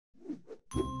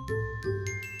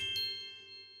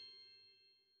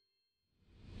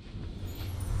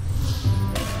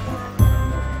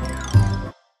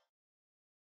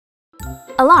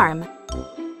Alarm.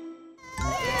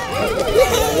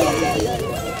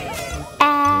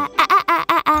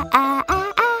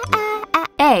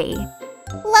 A.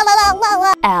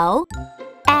 L.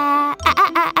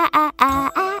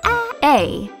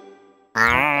 A.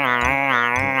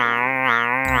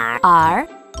 R.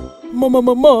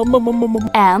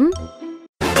 M.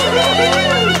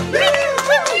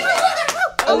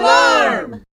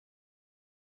 Alarm!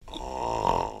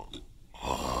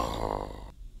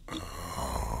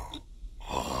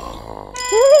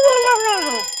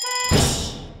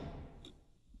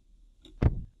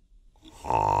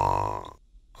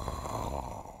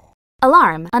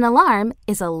 Alarm. An alarm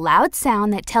is a loud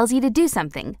sound that tells you to do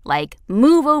something, like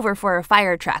move over for a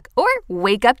fire truck or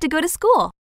wake up to go to school.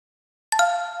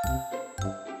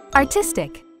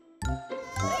 Artistic.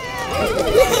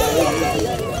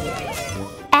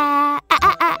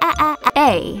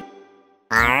 A.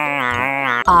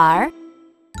 R.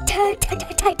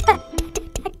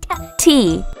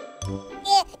 T.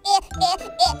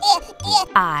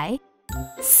 I.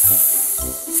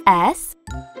 S.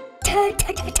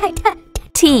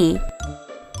 T.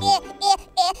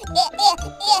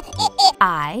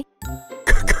 I.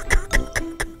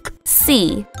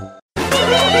 C.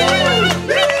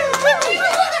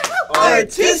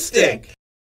 Artistic!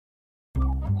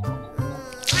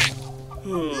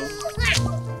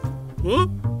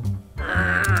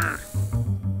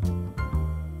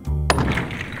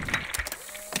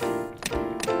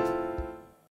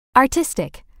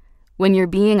 Artistic. When you're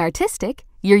being artistic,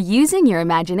 you're using your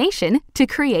imagination to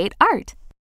create art.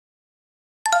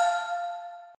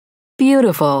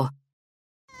 Beautiful.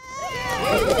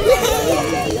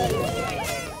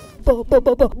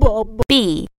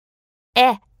 B.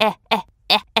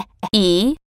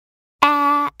 E.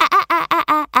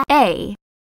 A.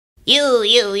 You.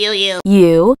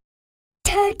 U.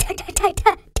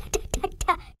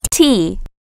 T.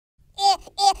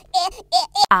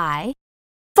 I.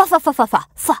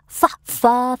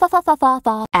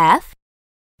 F.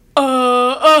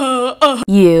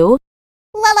 U.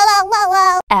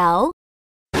 L.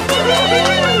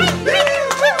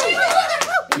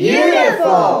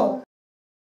 Beautiful!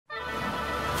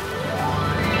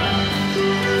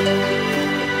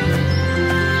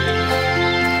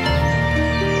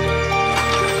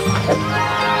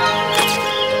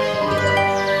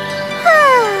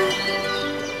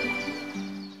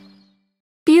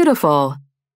 Beautiful.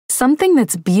 Something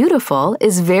that's beautiful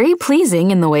is very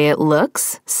pleasing in the way it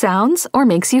looks, sounds, or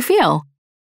makes you feel.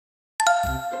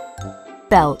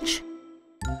 Belch.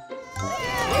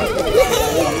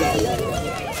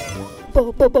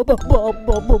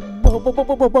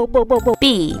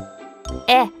 B.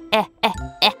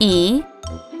 E.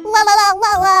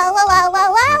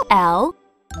 L.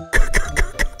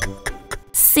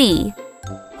 C.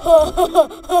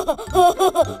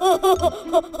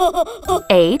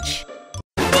 H.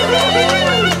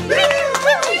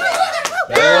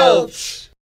 Belch!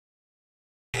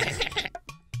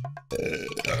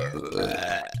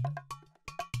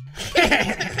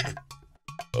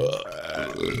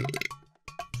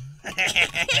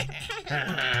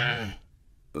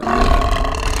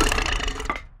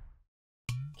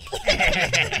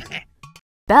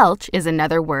 Belch is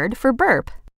another word for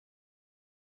burp.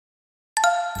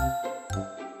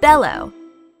 Bellow.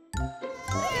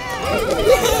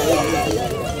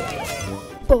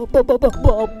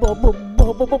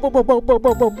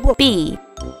 B.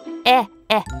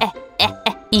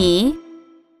 E.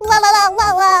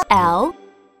 L.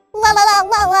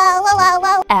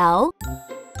 L.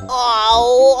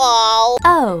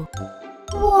 O.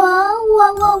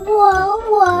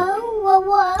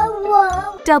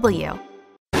 W.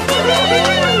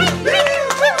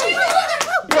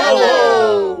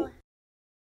 Bellow!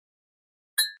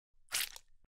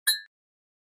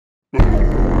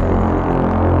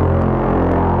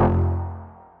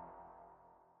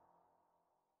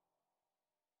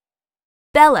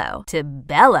 Bellow. To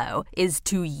bellow is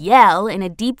to yell in a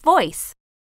deep voice.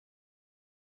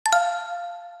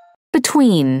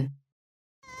 Between.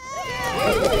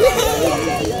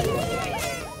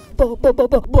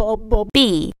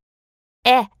 B.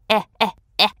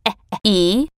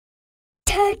 E.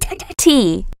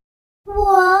 T.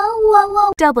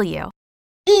 W.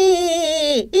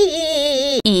 E.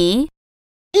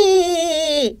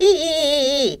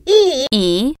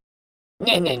 E.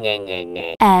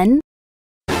 N.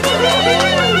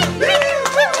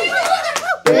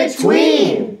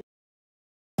 Between!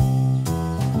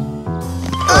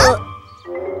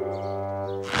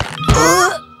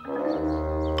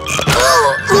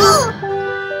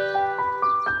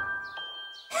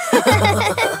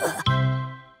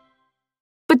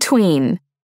 Between.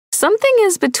 something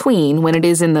is between when it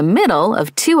is in the middle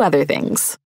of two other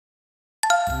things.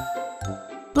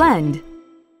 Blend.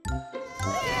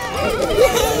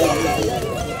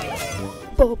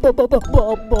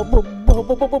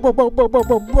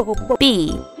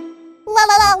 B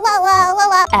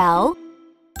L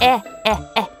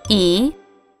E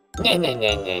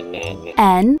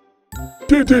N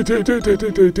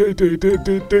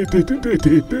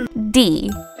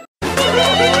D.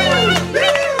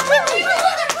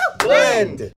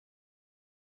 Blend.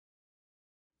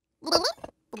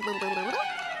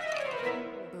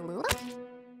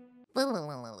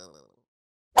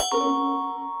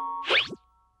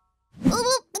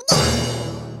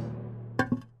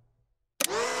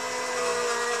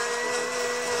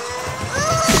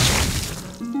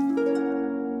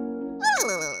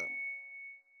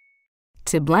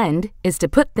 To blend is to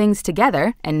put things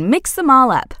together and mix them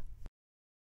all up.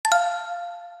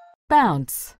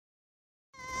 Bounce.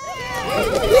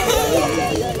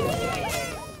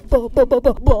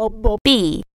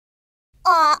 B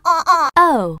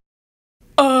O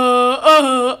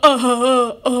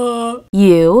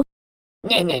U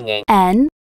N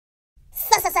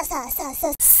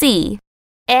C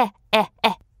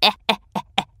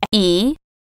E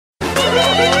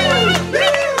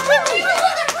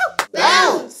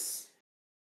Bounce.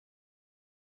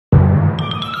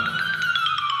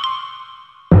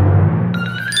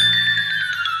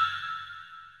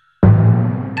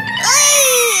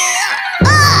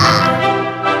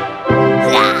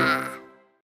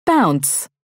 Bounce.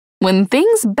 When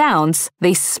things bounce,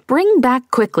 they spring back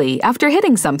quickly after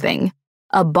hitting something.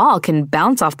 A ball can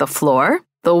bounce off the floor,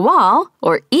 the wall,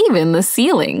 or even the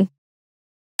ceiling.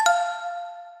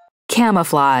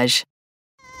 Camouflage.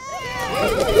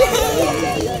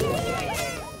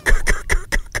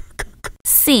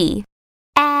 C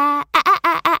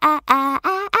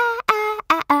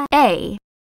A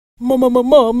M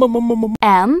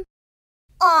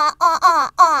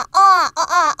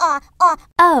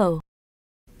O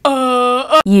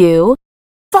U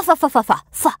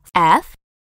F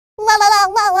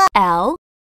L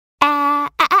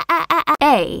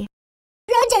A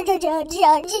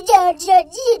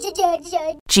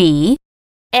G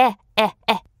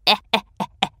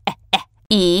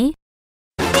E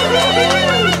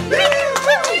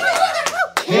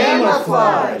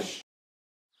Camouflage.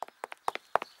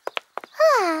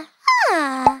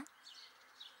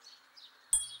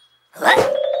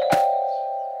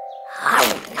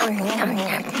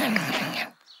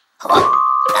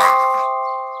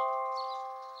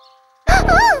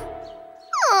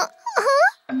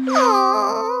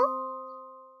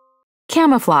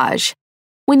 Camouflage.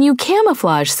 When you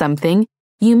camouflage something,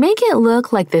 you make it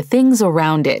look like the things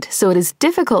around it, so it is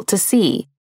difficult to see.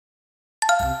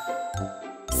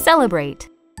 Celebrate.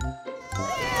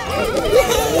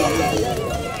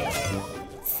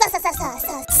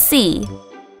 C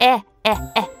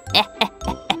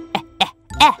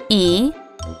E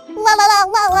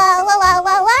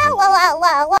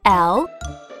L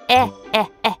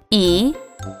E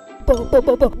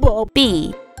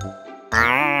B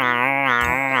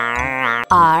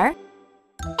R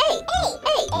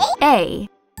A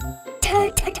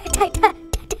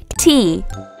T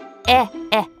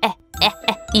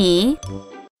E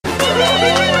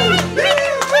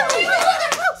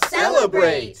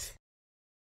Celebrate.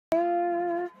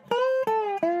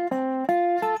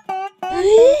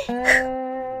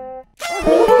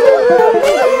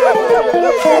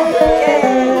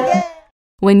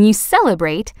 When you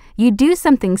celebrate, you do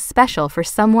something special for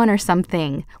someone or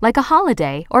something, like a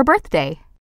holiday or birthday.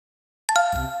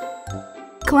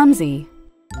 Clumsy.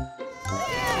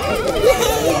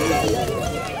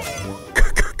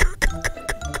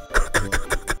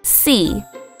 C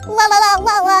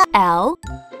L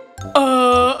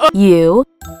U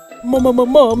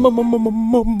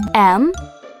M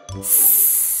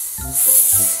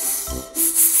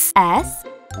S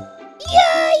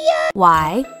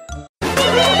Y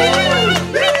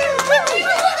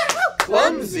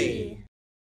Clumsy.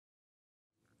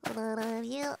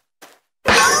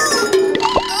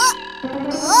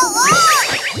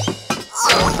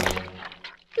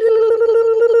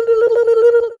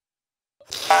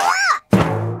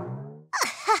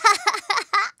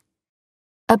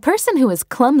 A person who is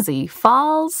clumsy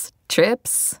falls,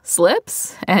 trips,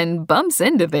 slips, and bumps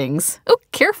into things. Oh,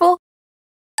 careful.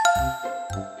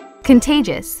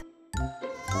 Contagious.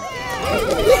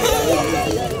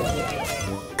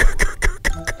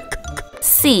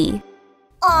 C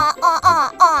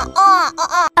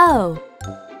O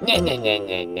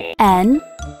N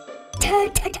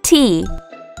T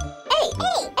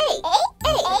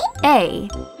A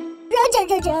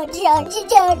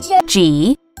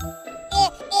G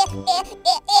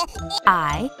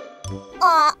I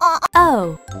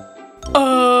O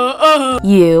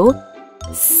U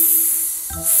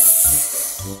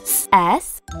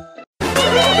S.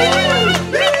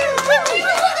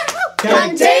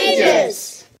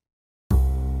 Contagious!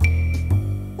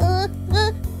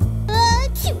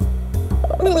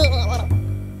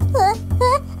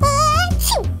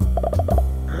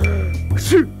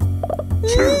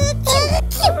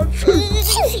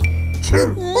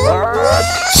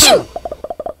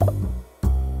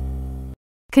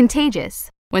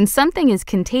 Contagious. When something is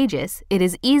contagious, it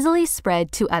is easily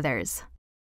spread to others.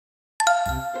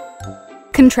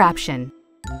 Contraption.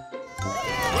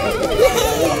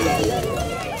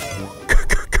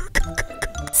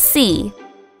 C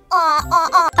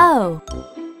O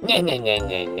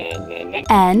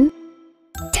N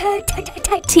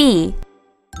T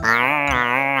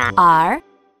R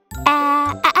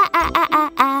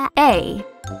A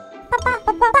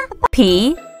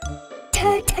P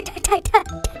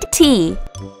T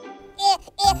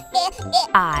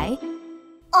I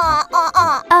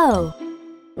O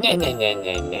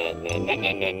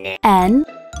N.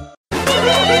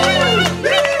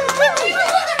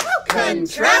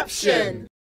 Contraption!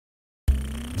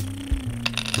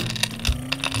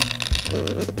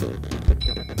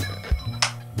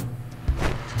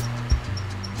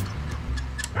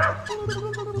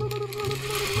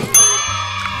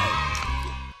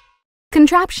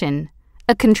 Contraption.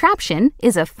 A contraption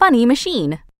is a funny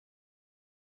machine.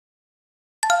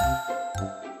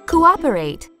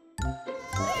 Cooperate.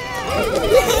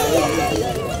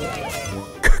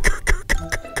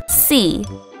 C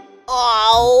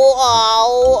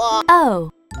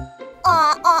O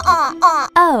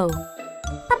O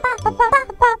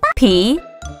P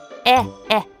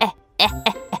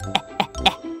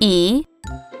E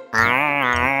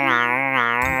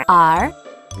R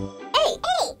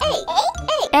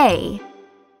A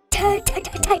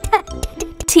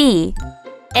T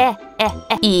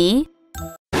E.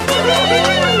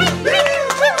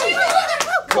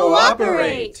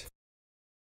 Cooperate!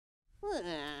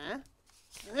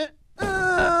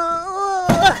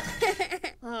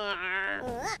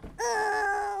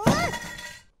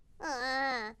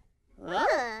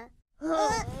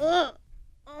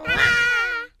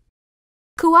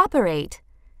 Cooperate.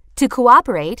 To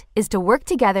cooperate is to work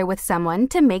together with someone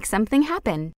to make something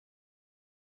happen.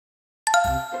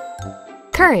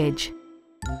 Courage.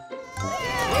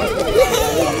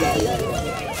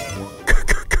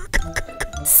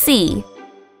 C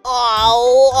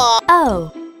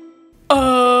O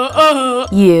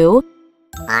U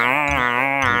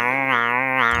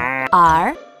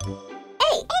R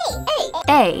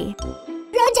A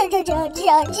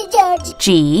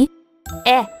G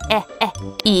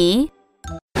E.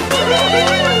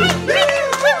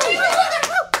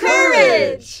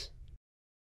 Courage!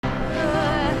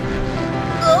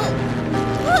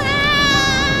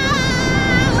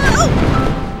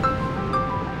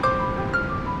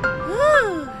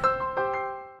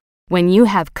 When you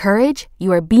have courage,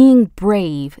 you are being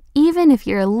brave, even if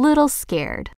you're a little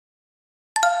scared.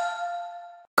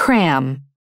 Cram.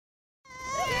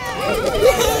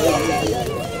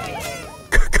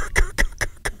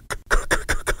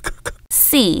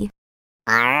 C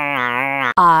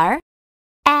R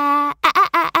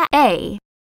A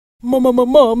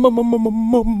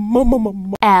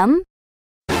M.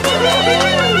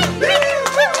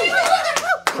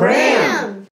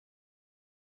 Cram!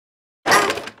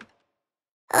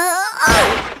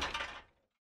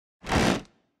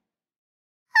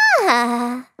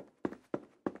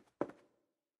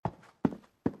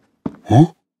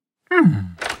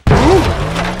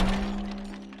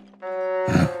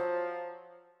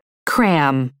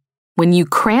 Cram. When you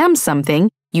cram something,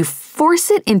 you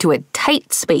force it into a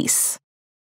tight space.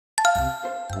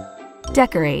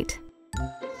 Decorate.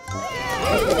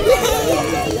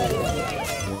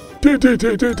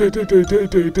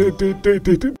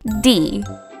 D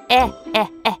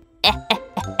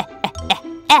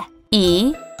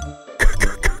E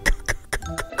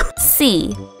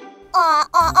C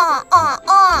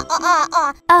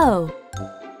O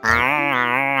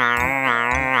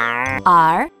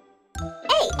R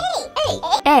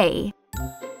A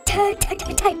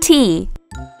T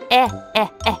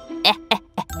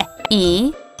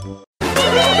E.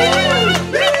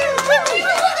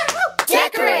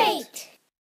 Decorate!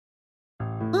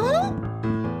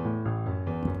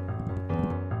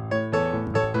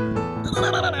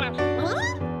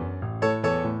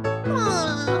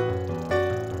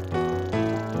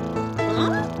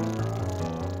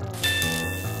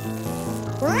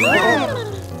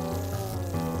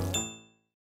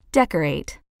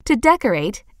 Decorate. To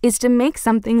decorate is to make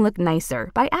something look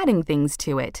nicer by adding things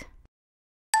to it.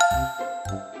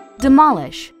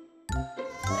 Demolish.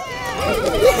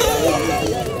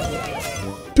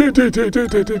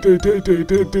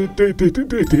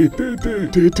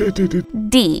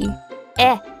 D.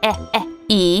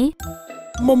 E.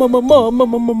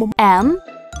 M.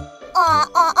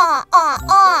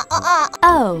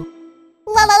 O.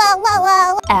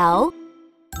 L.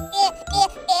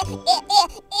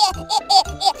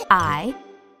 I.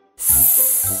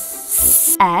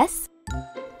 S.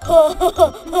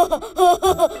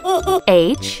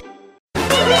 H.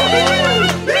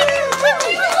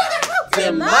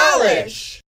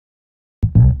 Demolish.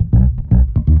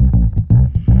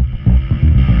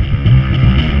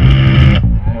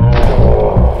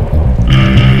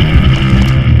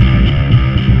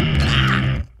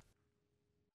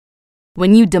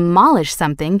 When you demolish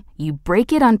something, you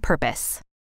break it on purpose.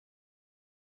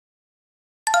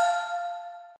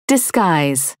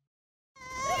 Disguise.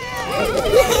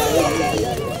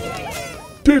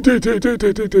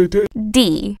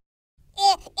 D.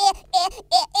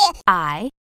 I.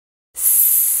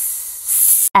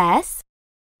 S.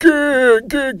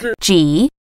 G.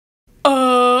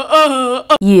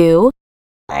 U.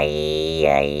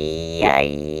 I.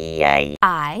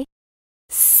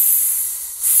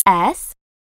 S.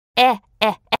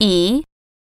 E.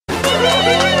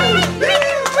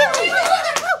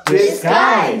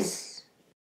 Disguise.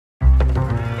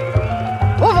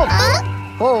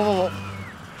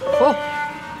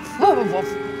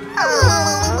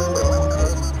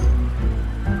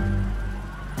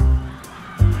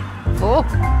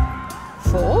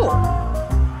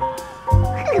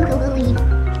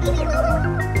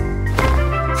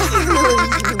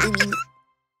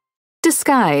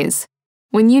 Disguise.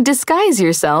 When you disguise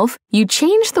yourself, you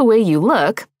change the way you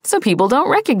look so people don't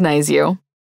recognize you.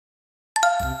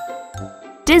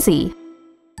 Dizzy.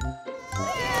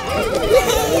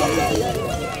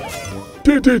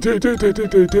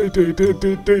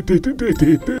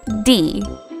 D.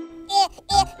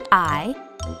 I.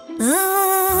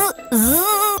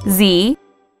 Z.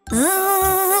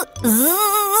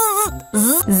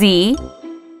 Z.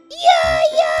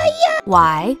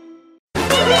 Y.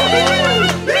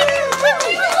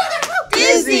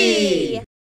 Dizzy.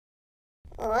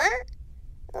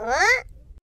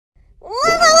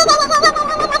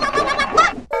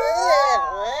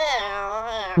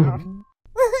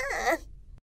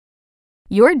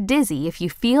 You're dizzy if you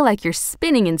feel like you're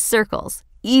spinning in circles,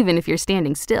 even if you're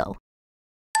standing still.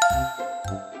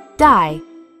 Die.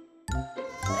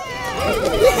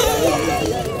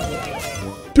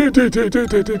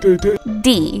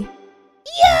 D.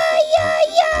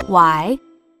 Y.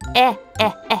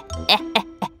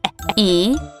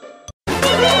 E.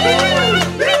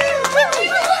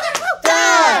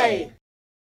 Die.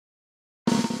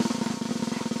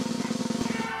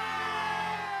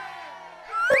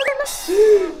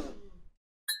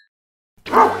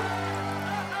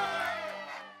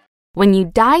 When you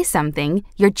dye something,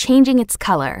 you're changing its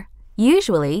color.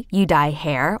 Usually, you dye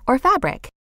hair or fabric.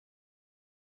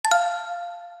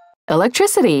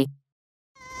 Electricity.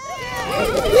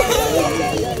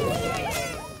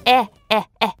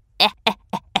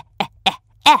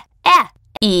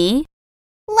 E.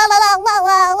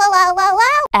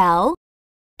 L.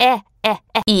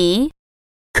 E.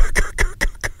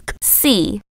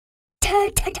 C.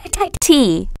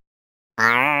 T.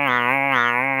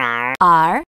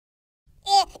 R.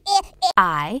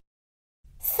 I.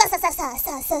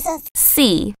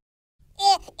 C.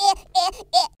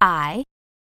 I.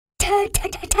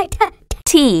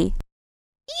 T.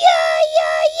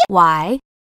 Y.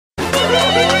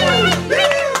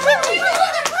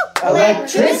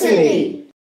 Electricity.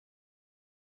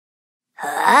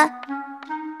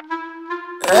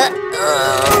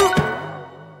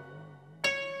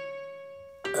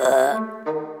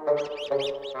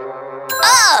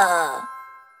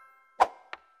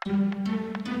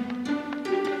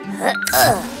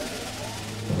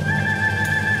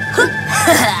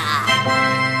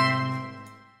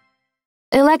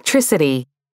 Electricity.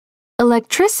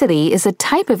 Electricity is a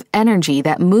type of energy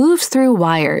that moves through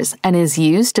wires and is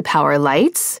used to power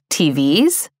lights,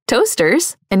 TVs,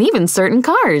 toasters, and even certain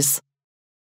cars.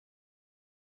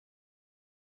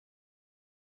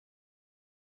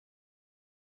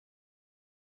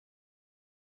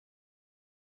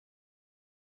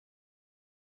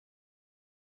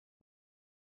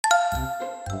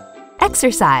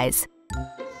 Exercise.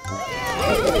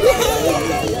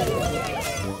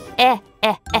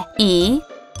 E.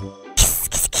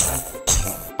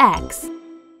 X.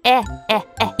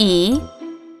 E.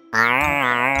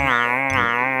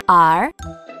 R.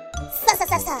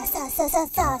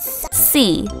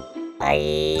 C.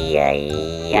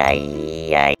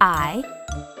 I.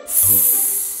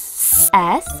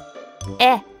 S.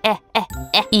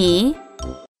 E.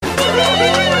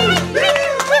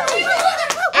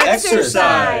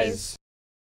 Exercise.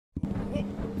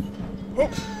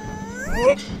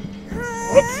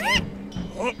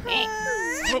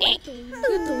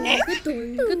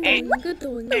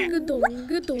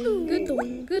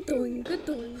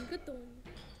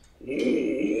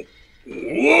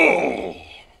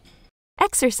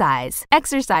 Exercise.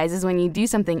 Exercise is when you do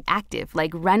something active,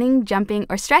 like running, jumping,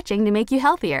 or stretching to make you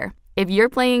healthier. If you're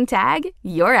playing tag,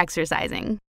 you're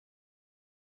exercising.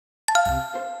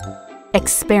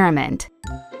 Experiment.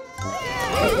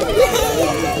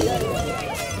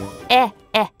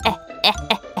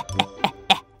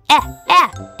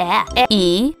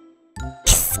 E.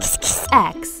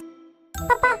 X.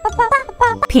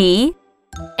 P.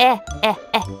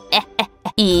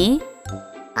 E.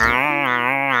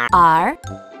 R.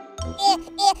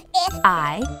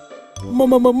 I.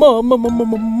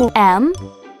 M.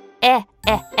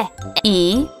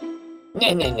 E.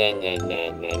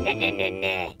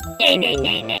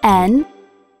 N.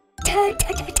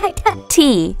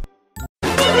 T.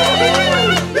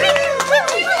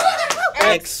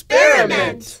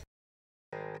 Experiment.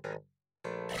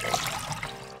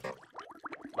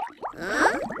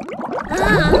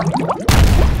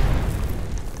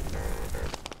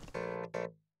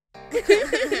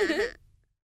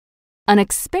 An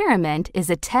experiment is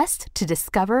a test to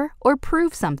discover or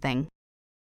prove something.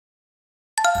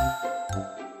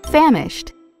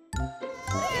 Famished.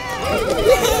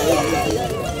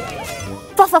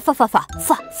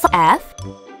 F.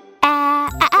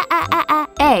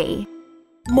 A.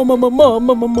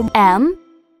 M.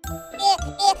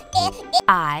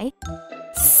 I.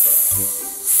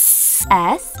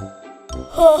 S.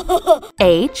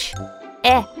 H.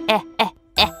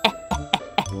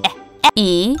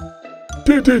 E.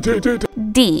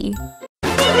 D.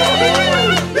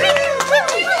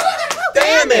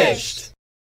 Famished.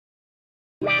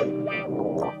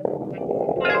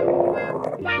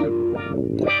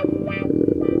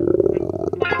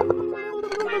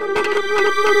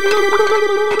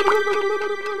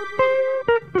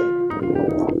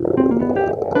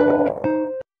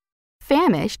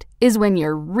 Famished is when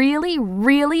you're really,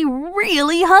 really,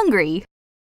 really hungry.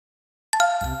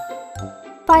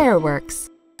 Fireworks.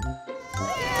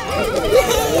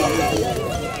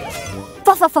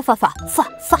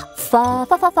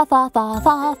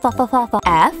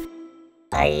 F.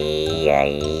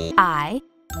 I.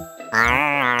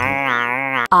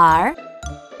 R.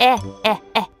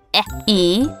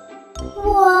 E.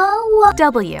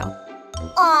 W.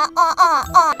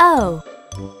 O.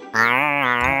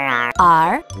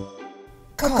 R.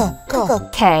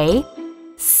 K.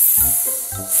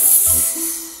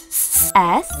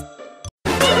 S.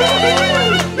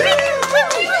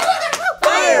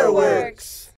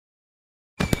 Fireworks.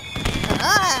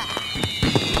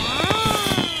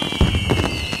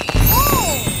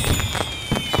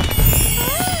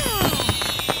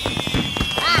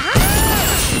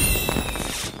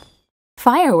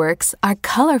 Fireworks are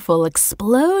colorful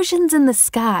explosions in the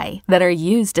sky that are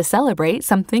used to celebrate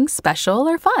something special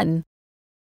or fun.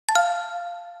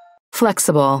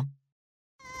 Flexible.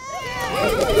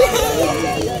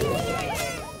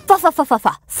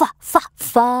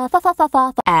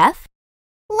 F.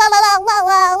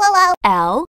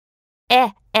 L.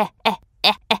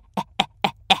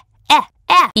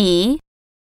 E.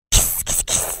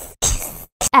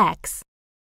 X.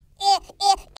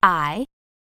 I.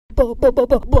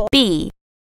 B.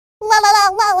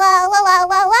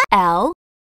 L.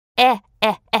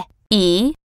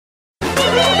 E.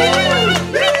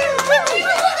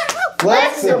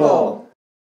 Flexible.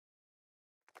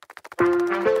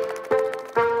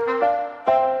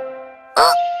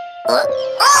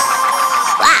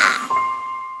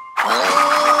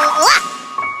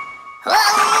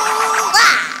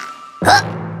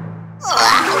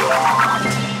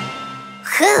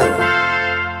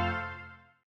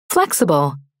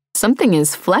 Flexible. Something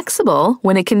is flexible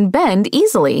when it can bend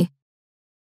easily.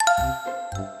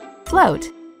 Float.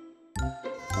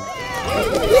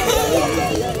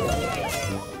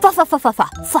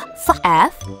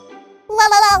 F.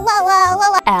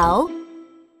 L.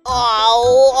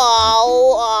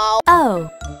 O.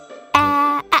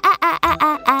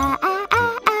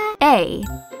 A.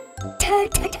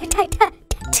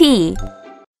 T.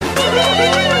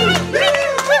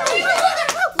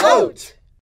 Float.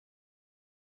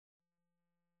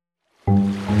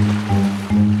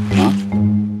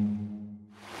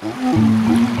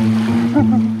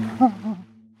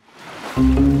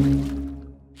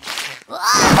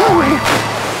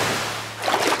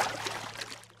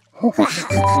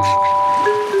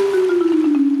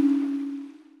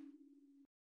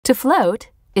 To float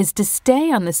is to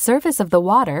stay on the surface of the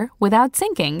water without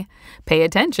sinking. Pay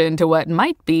attention to what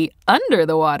might be under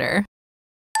the water.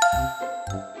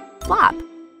 Flop.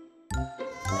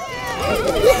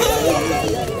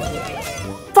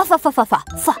 F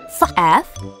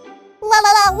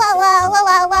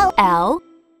L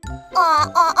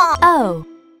O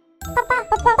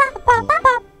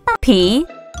P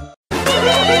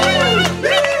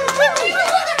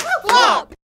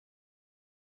Flop.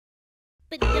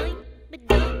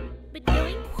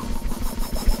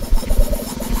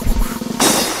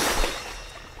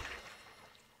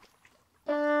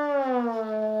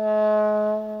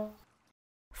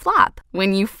 Flop.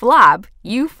 When you flop,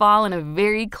 you fall in a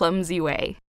very clumsy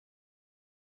way.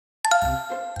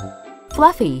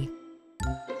 Fluffy.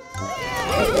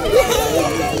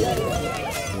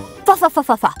 F L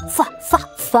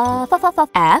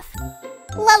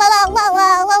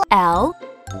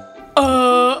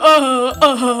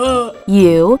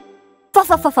U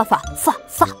F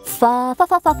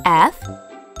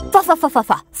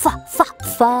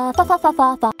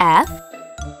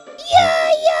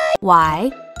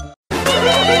Y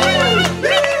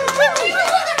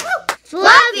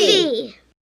Fluffy.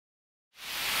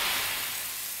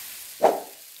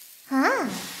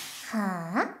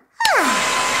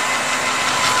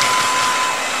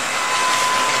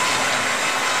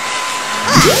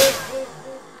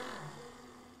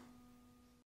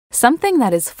 Something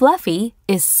that is fluffy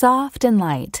is soft and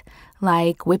light,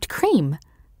 like whipped cream,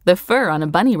 the fur on a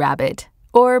bunny rabbit,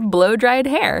 or blow-dried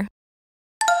hair.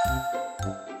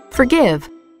 Forgive.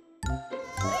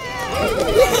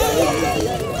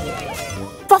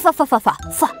 F O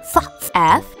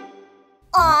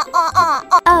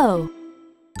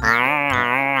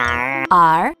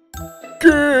R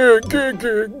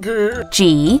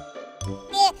G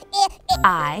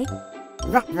I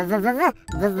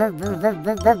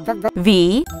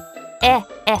V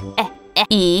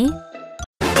E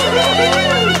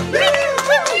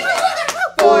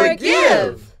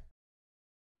Forgive.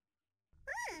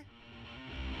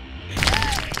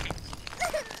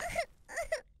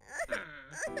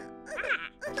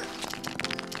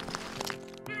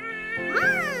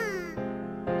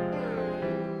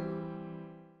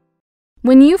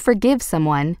 When you forgive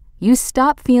someone, you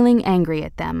stop feeling angry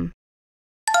at them.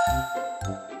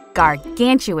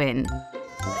 Gargantuan.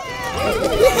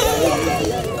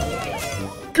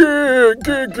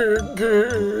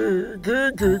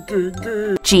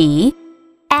 G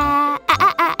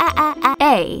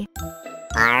A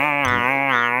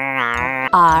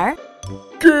R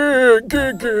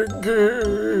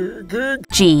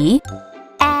G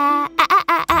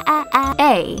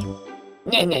A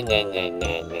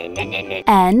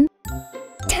N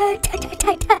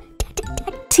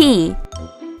T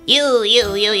You.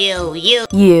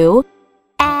 U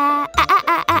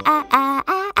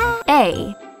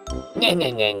A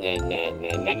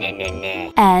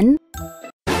N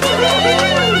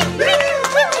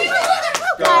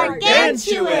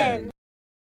Gargantuan.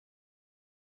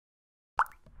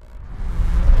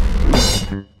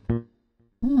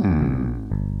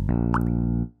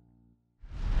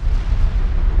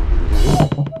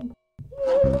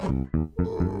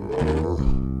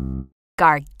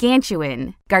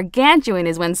 Gargantuan. Gargantuan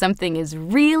is when something is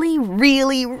really,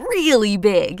 really, really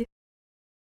big.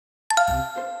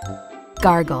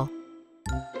 Gargle.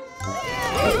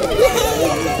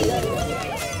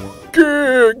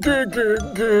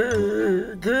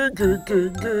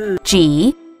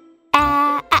 G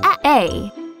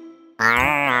A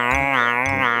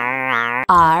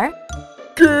R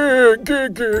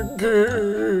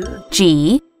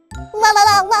G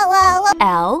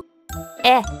L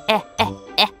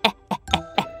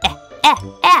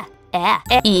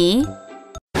E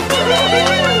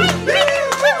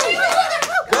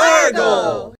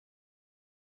Gargle.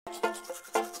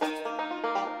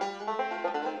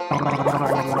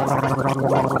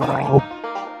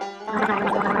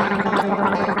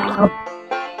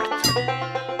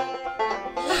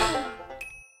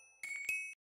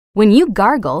 When you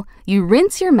gargle, you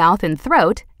rinse your mouth and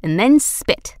throat and then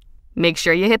spit. Make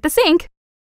sure you hit the sink.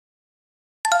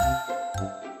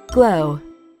 Glow.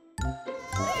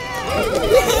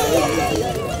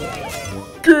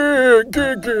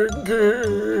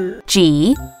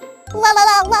 G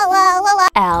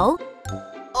L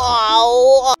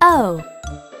O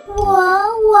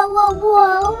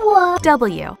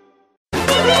W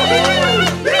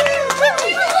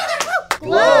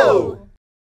Glow.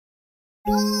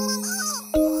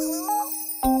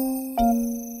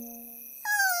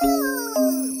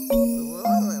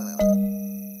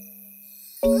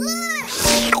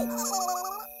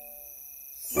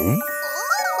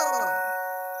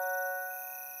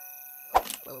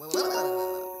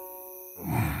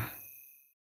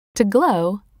 To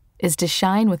glow is to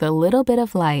shine with a little bit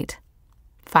of light.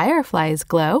 Fireflies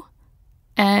glow,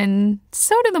 and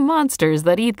so do the monsters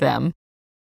that eat them.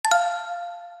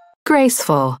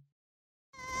 Graceful.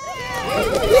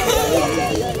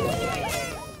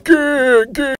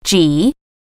 G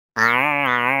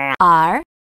R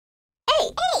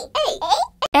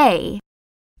A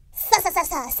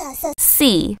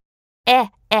C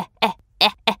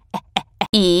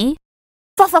E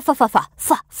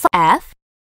F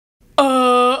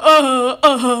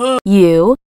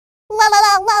U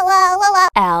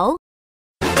L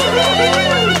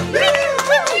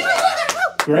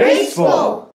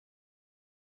Graceful.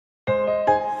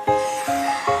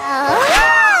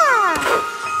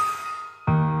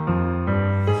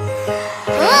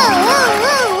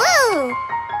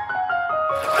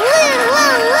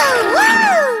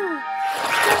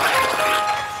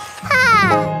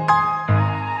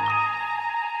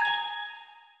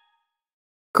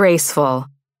 Graceful.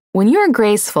 When you're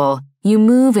graceful, you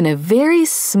move in a very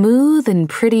smooth and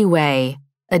pretty way.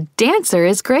 A dancer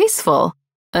is graceful.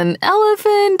 An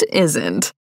elephant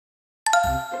isn't.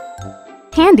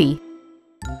 Handy.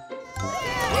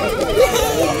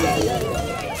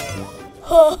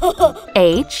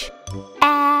 H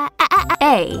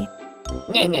A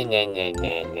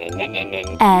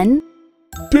N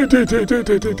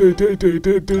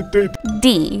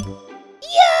D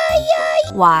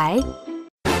Y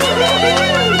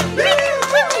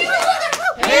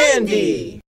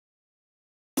Handy.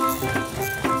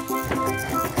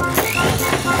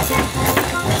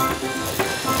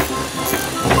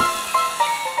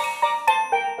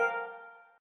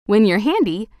 When you're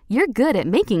handy, you're good at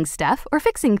making stuff or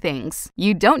fixing things.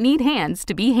 You don't need hands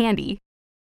to be handy.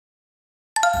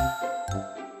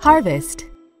 Harvest.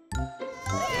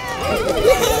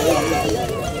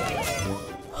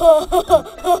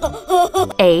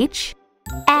 H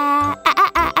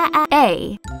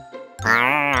A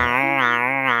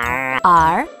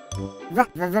R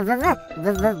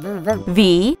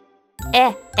V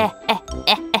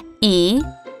E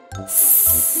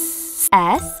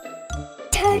S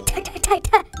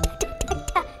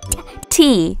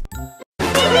T.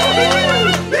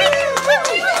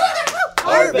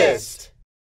 Harvest.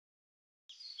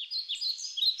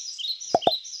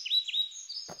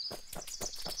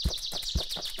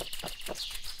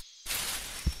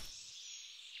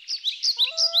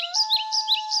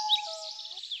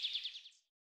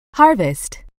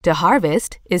 Harvest. To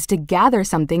harvest is to gather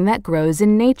something that grows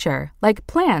in nature, like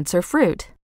plants or fruit.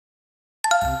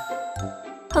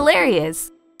 Hilarious.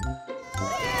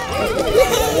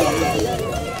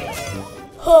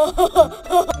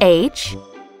 H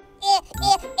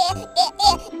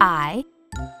I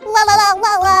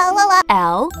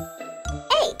L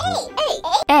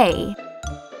A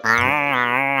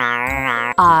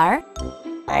R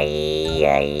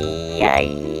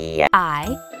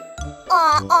I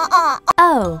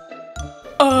O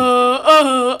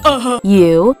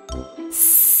U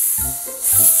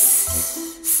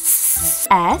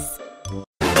S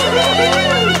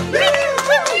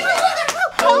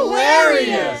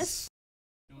Hilarious.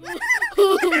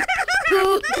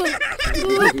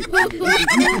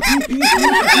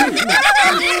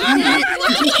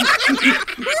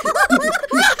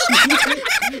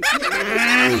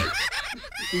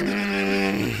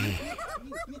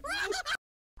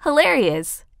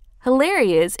 Hilarious.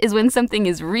 Hilarious is when something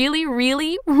is really,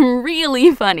 really,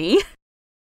 really funny.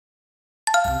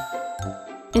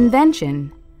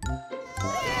 Invention.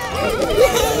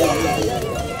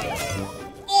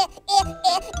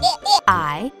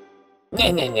 I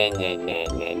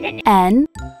N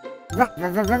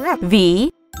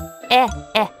V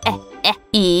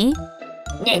E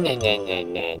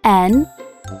N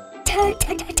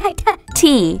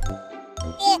T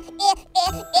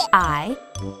I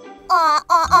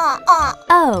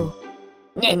O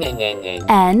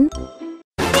N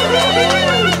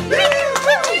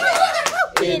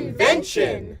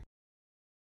Invention.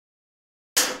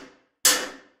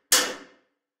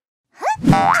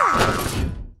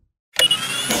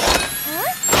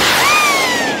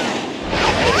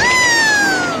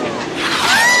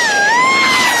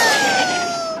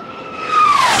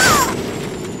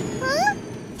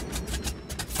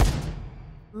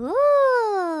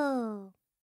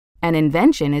 An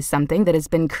invention is something that has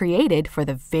been created for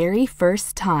the very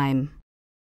first time.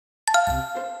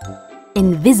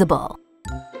 Invisible.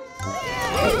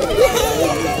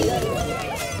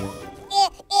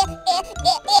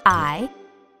 I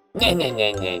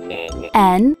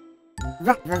N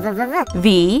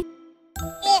V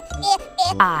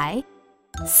I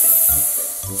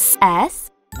S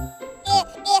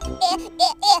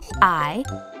I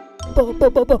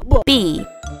B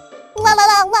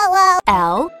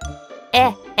L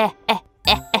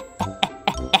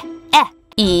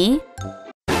E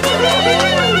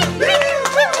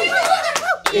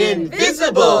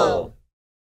Invisible.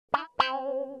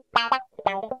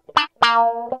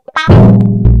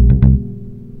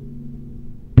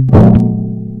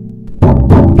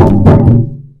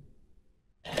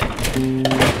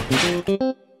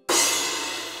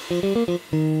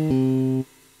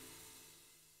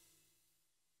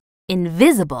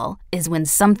 Invisible is when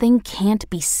something can't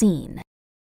be seen.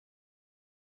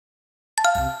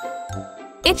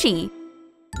 Itchy.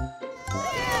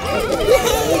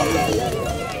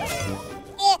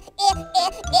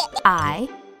 I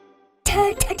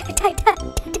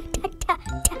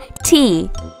T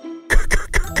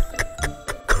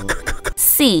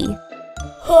C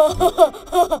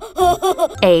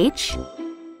H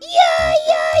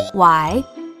Y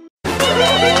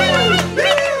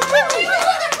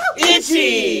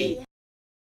Itchy.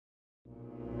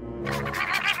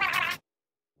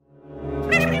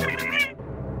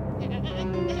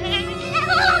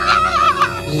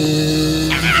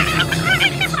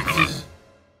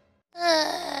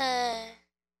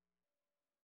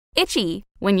 Itchy.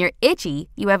 When you're itchy,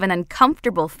 you have an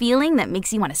uncomfortable feeling that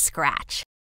makes you want to scratch.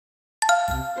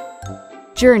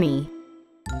 Journey.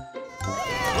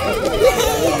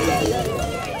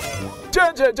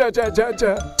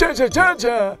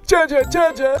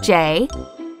 J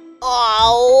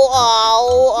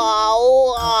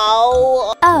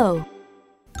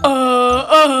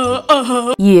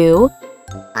O U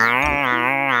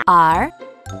R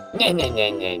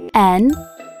N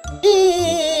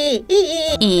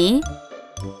E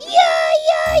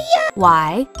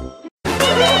Y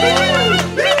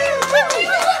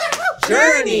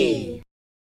Journey.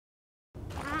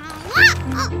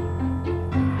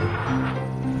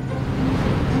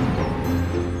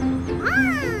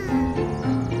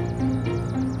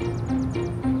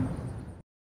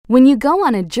 When you go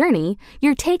on a journey,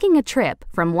 you're taking a trip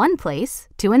from one place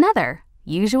to another,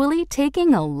 usually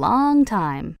taking a long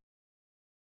time.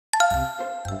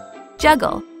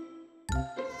 Juggle.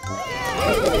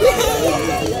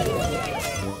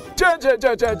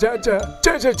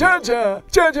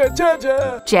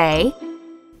 J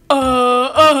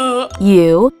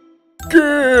U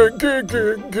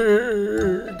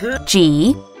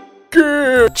G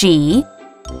G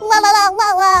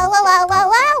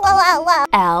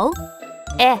L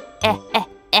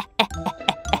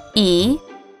E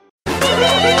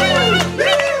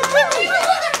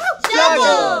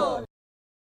Juggle.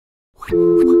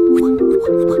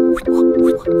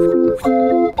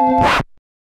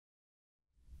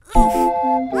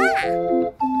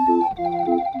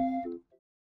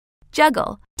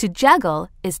 Juggle. To juggle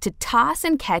is to toss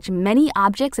and catch many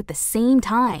objects at the same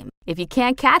time. If you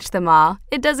can't catch them all,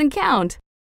 it doesn't count.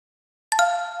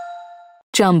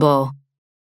 Jumble.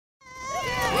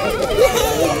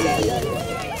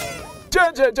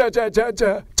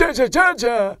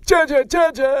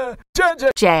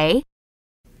 J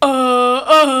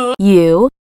U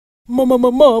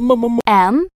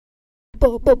M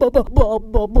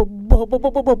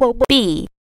B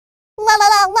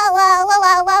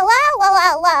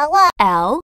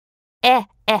L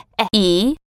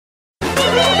E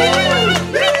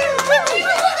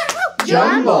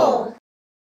Jumble.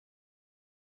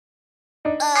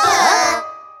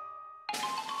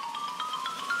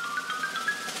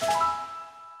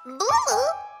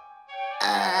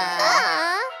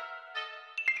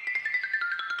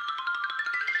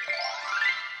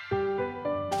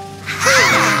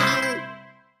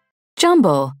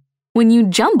 Jumble. When you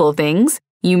jumble things,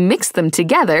 you mix them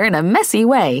together in a messy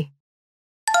way.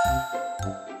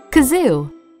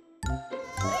 Kazoo.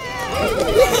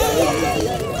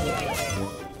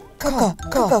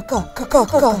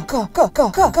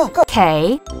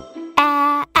 K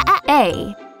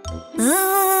A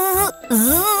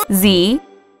Z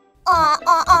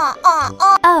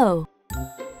O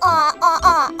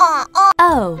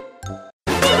O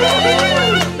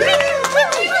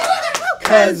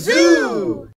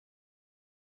Kazoo.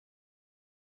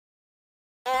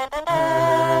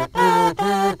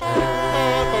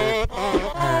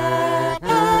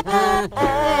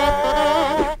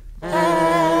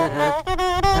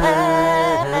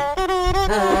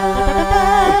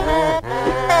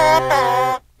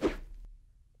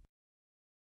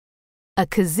 A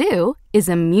kazoo is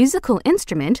a musical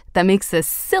instrument that makes a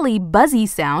silly buzzy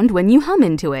sound when you hum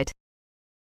into it.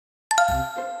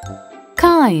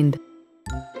 Kind.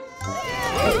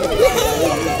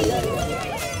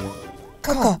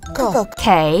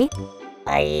 K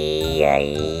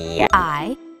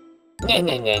I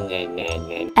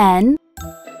N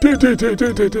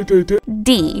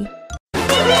D.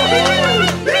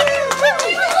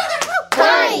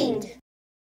 Kind.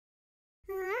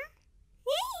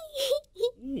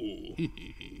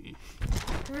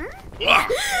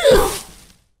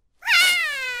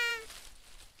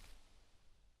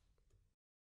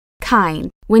 Kind.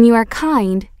 When you are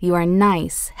kind, you are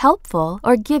nice, helpful,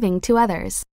 or giving to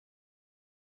others.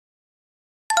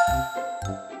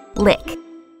 Lick.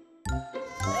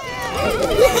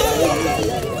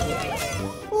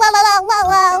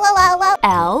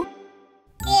 L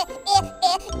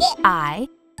I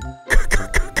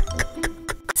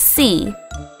C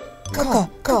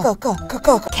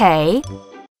K.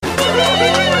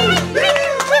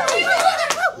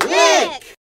 Lick.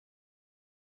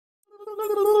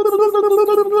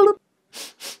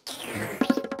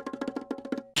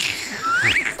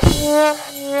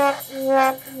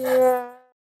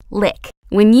 Lick.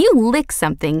 When you lick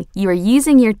something, you are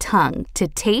using your tongue to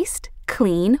taste,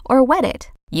 clean, or wet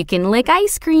it. You can lick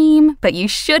ice cream, but you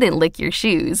shouldn't lick your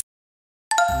shoes.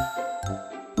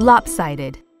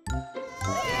 Lopsided.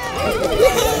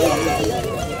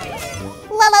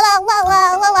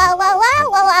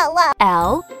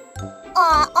 L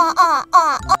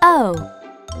O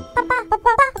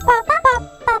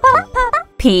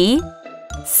P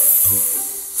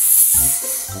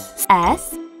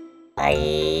S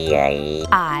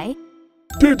I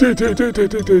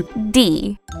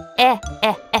D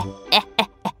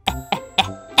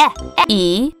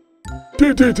E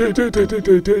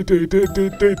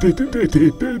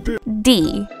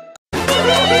D.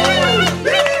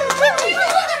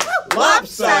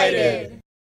 Lopsided.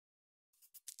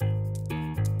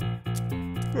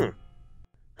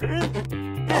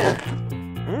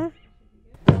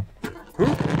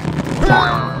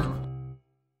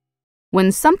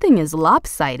 When something is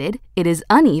lopsided, it is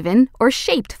uneven or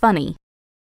shaped funny.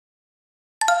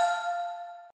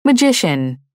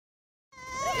 Magician.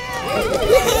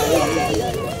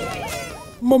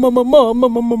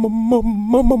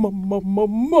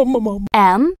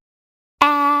 M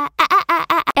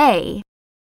A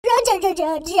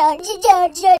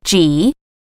G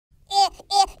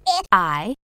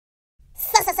I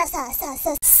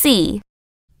C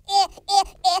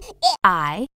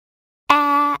I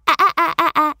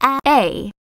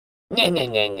A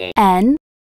N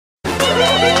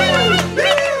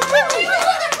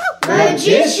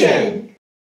Magician.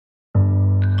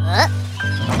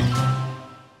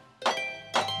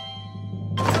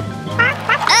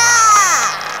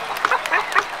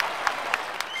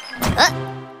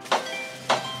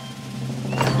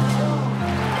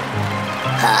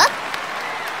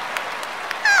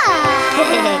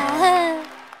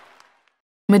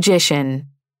 Magician.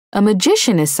 A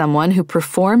magician is someone who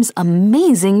performs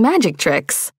amazing magic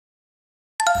tricks.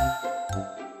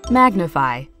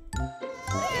 Magnify.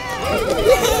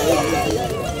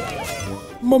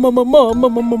 M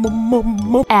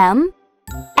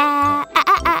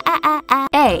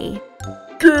A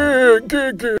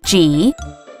G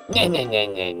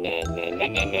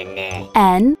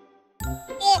N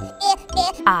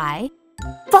I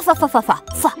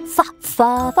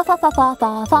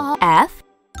F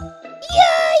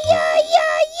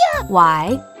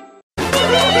Y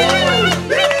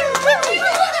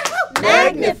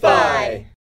Magnify.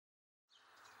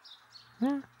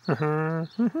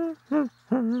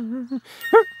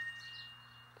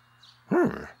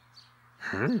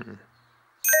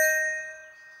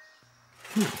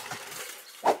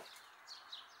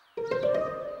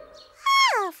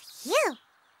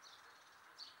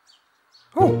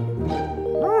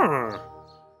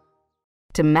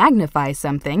 To magnify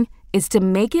something is to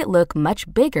make it look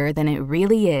much bigger than it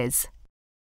really is.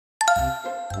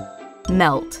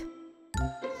 Melt.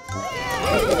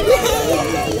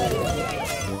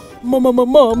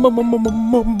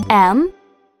 M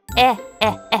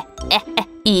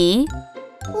E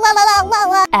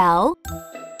L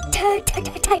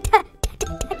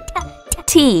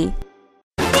T.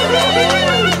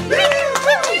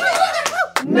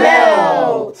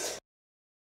 Melt.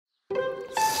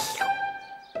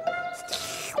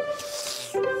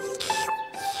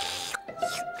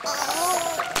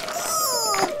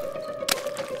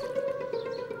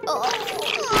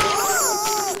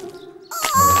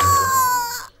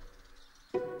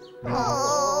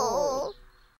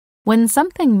 When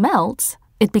something melts,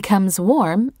 it becomes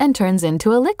warm and turns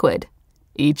into a liquid.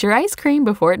 Eat your ice cream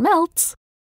before it melts.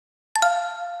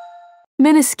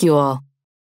 Minuscule.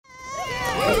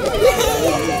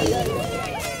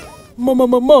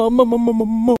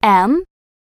 M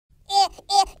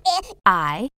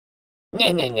I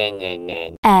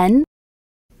N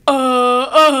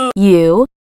U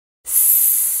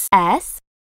S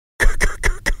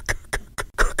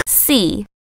C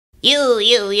U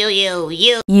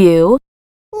U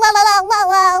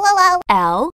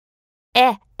L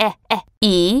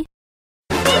E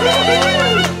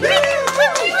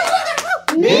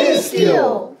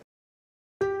minuscule.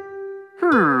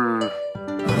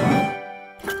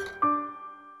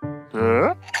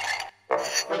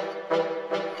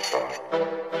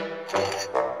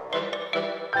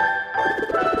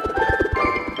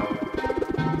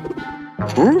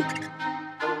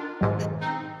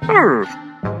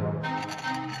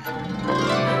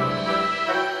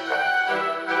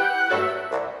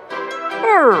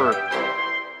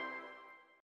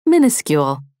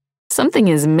 Minuscule. Something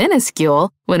is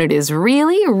minuscule when it is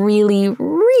really, really,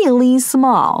 really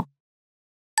small.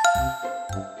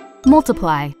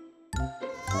 Multiply.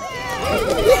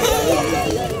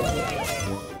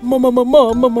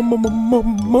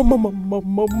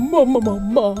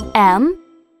 M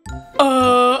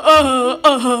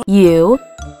U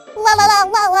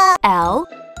L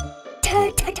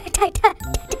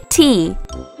T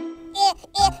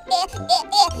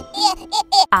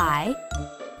I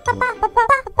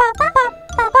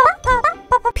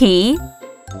P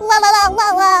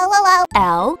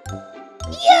L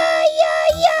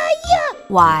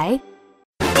Y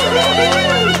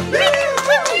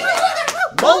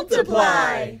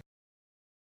Multiply.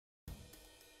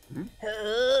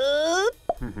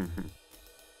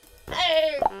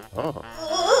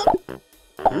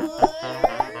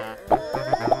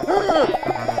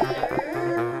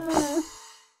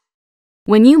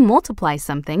 When you multiply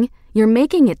something, you're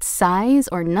making its size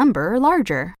or number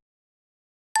larger.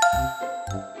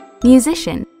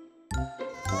 Musician.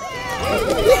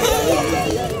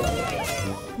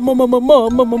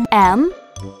 M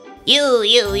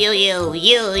U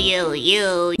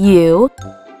U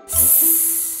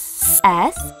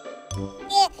S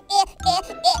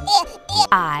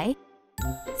I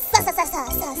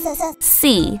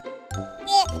C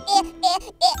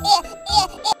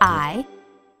I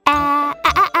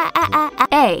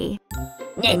A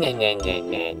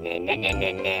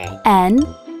N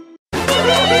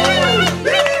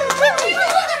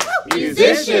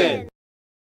musician.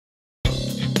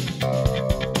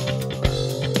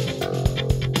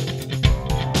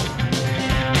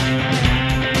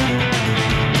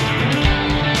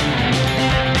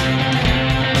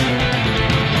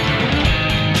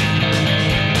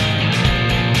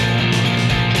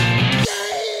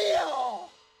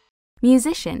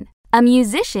 Musician. A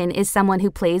musician is someone who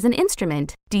plays an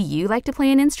instrument. Do you like to play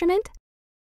an instrument?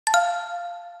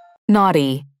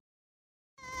 Naughty.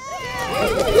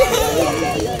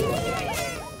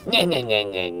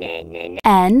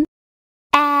 N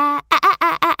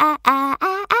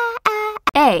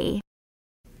A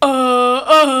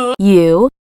U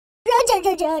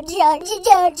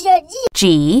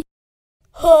G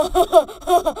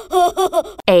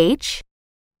H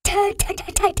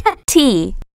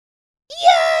T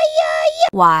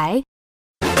Y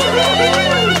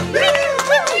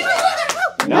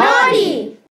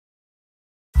Naughty.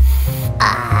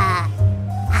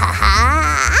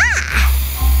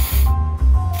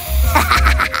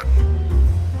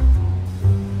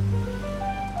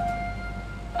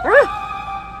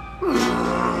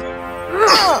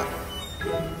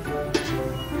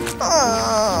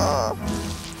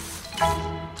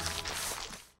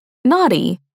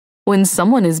 Naughty. When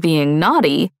someone is being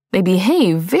naughty, they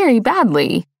behave very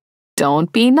badly.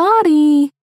 Don't be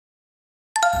naughty.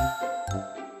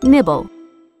 Nibble.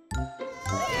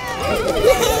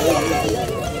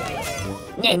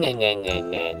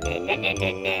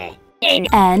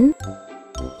 N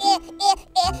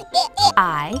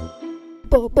I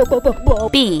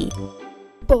B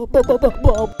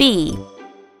B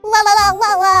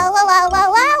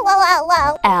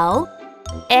L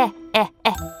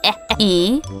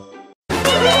E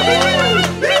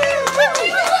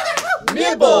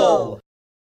Nibble.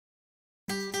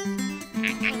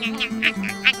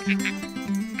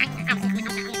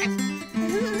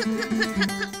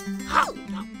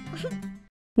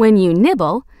 When you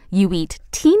nibble, you eat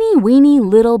teeny-weeny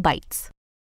little bites.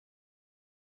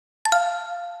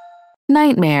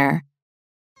 Nightmare.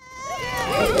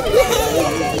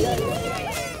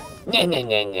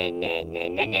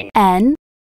 N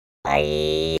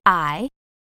I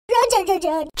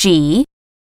G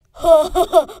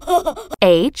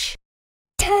H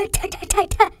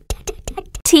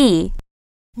T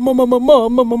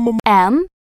M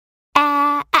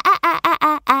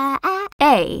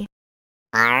A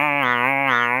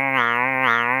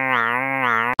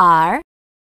R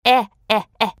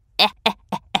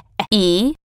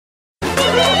E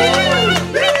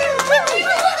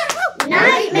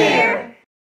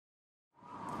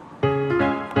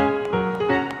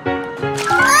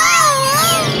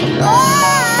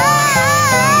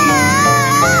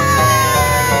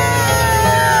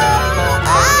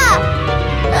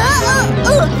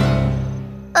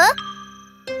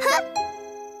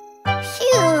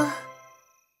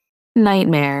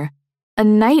Nightmare. A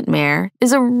nightmare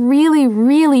is a really,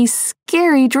 really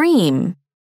scary dream.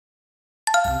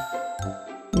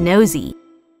 Nosy.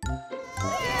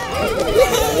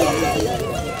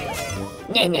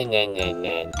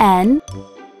 N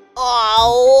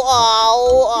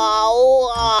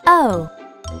O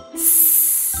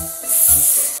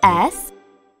S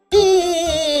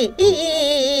E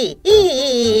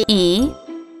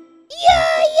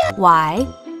Y.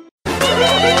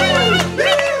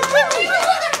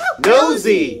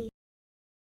 Nosy.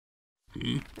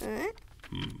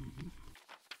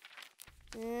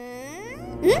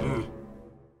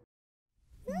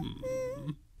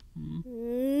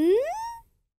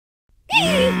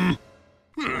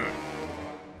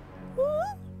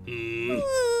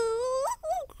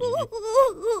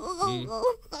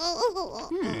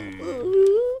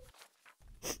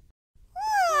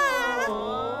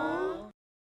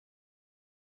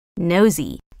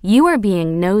 Nosy. You are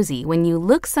being nosy when you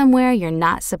look somewhere you're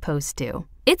not supposed to.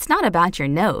 It's not about your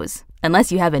nose,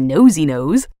 unless you have a nosy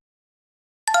nose.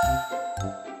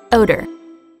 Odor.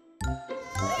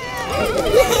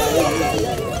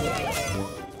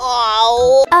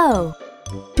 O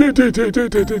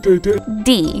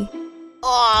D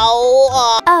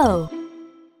O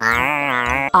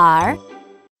R.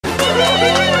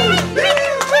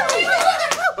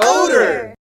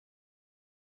 Odor.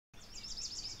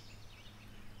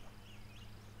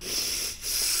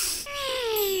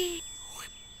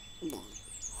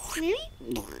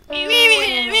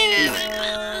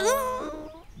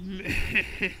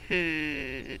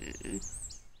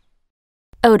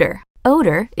 Odor.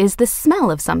 Odor is the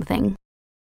smell of something.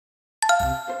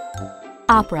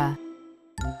 Opera.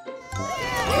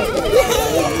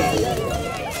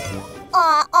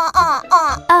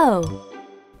 O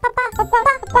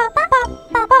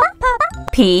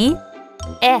P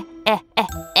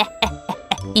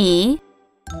E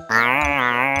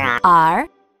R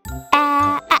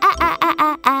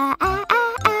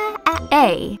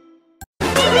A.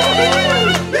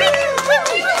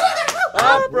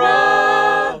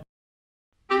 Opera.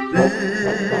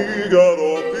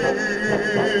 Figaro,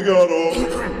 Figaro.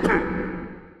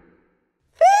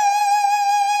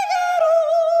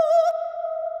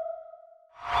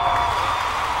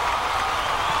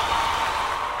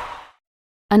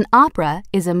 An opera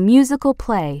is a musical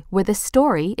play where the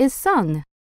story is sung.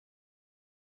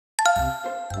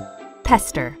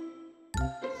 Pester.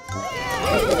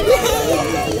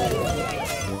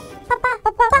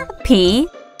 P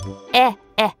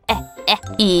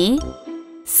E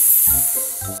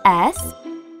S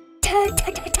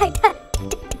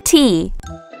T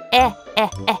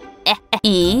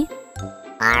E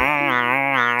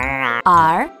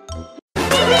R.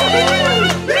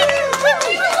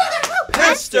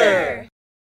 Pester.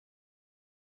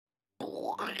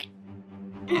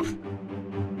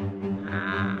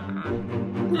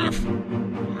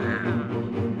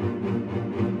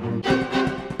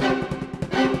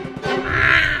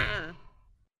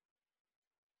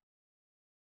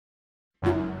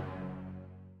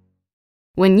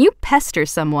 When you pester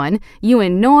someone, you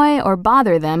annoy or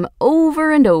bother them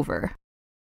over and over.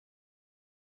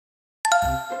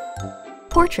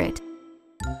 Portrait.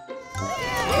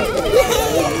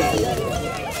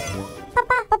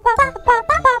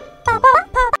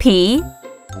 P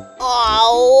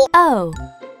O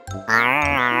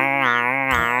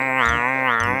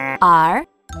R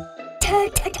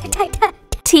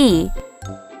T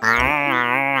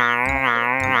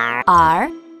R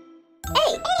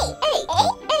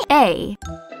A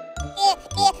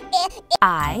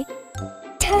I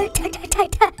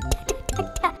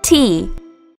T.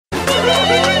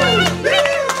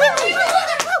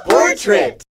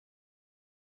 Portrait.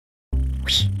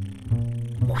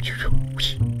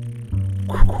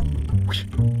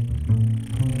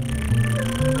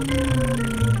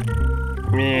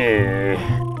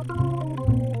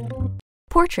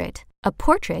 Portrait. A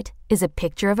portrait is a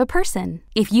picture of a person.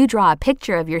 If you draw a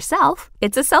picture of yourself,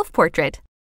 it's a self-portrait.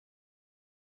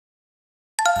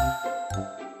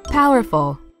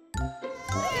 Powerful.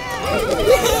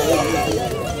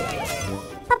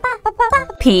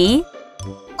 P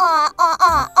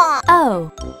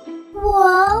O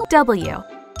W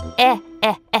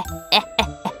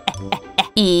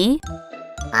E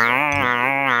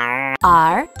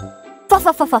R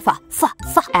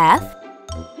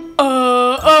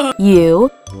F U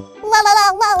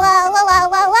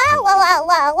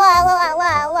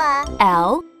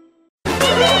L.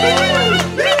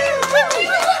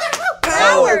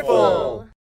 Powerful.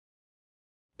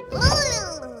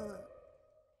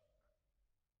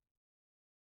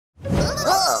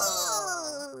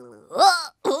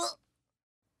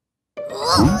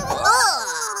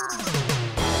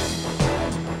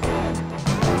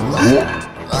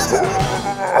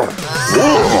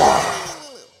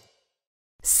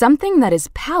 Something that is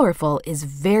powerful is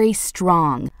very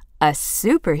strong. A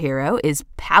superhero is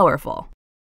powerful.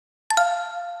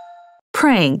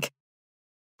 Prank.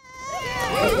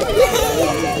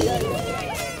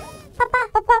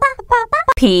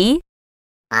 P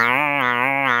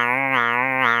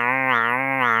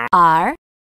R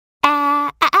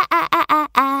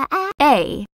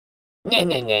A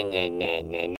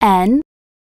N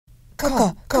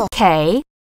K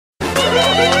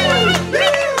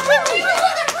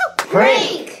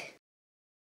Prank.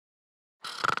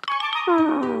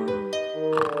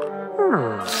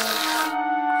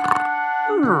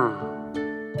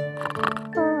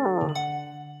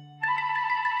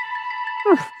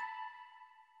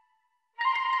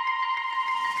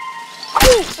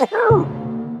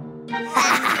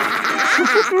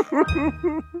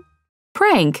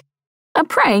 Prank. A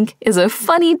prank is a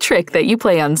funny trick that you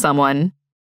play on someone.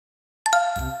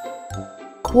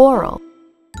 Quarrel.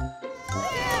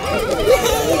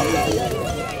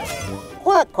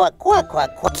 Quack, quack, quack,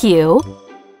 quack, quack. Q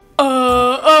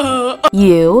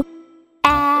U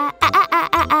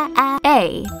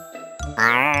A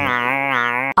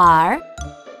R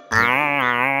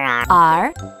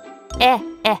R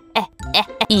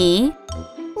E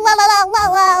La la la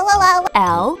la la la la.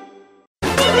 L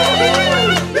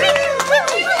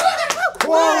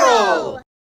Quarrel.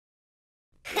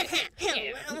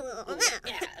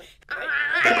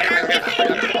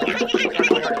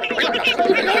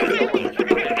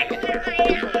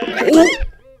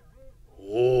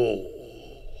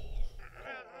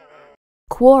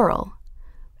 Quarrel.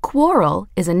 Quarrel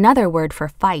is another word for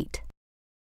fight.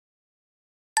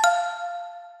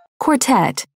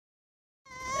 Quartet.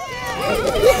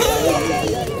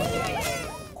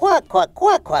 Quack, quack,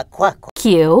 quack, quack, quack.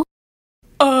 Q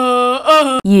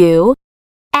U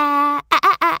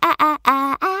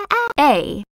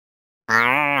A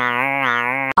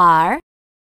R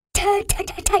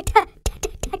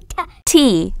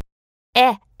T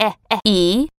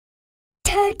E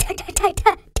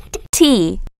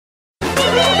T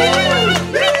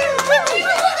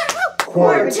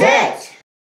Quartet.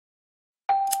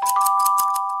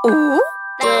 Ooh.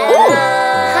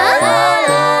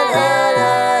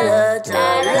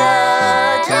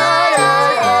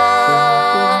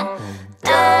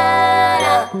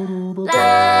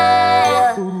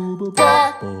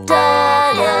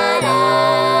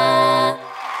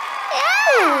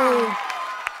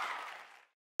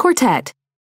 Quartet.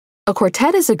 A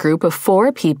quartet is a group of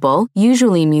 4 people,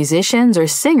 usually musicians or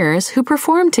singers, who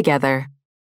perform together.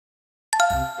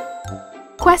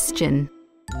 Question.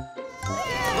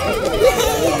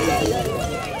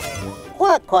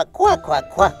 Quack, quack, quack, quack,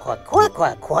 quack, quack, quack,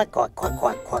 quack, quack, quack, quack,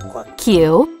 quack, quack, quack.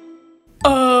 Q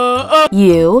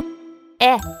U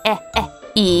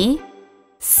E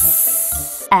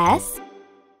S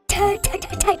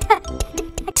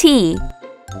T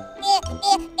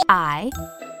I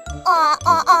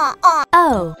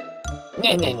O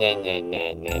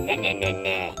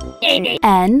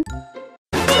N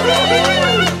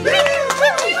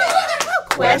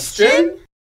Question?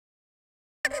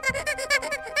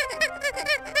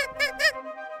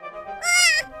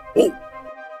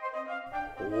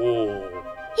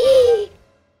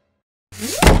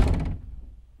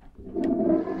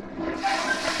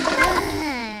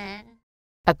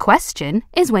 A question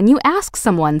is when you ask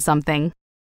someone something.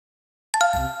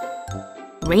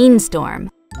 Rainstorm.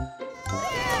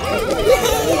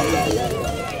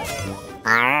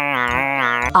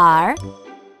 R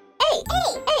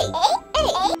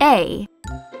A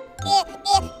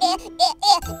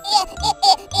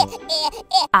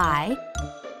I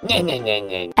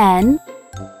N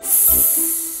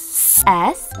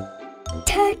S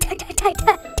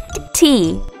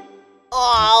T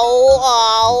O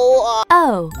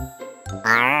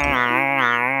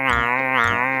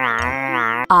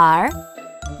R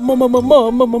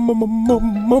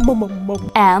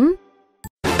M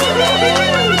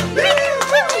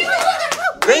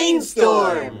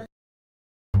Rainstorm.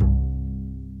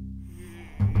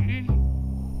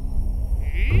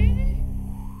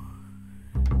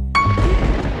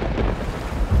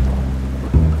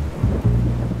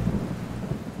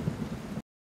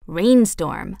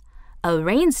 Rainstorm. A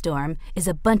rainstorm is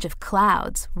a bunch of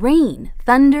clouds, rain,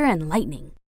 thunder, and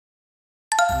lightning.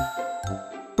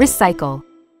 Recycle.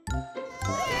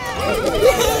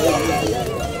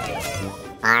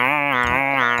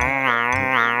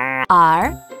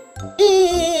 R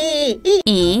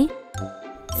E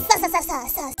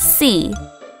C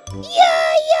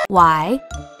Y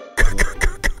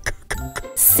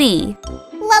C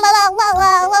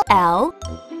L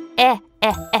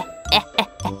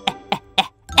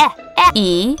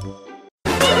E.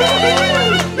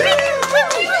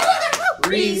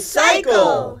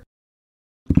 Recycle.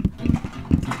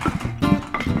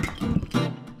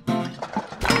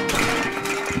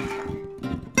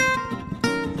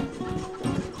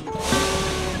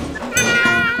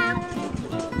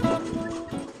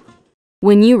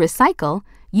 When you recycle,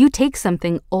 you take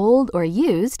something old or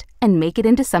used and make it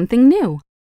into something new.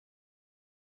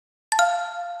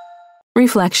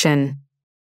 Reflection.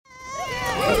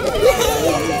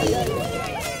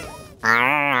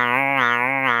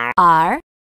 R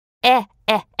E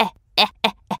F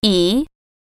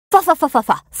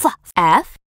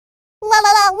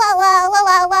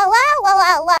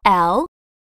L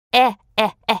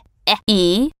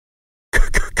E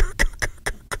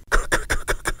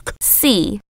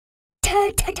C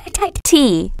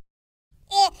T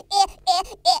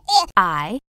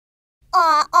I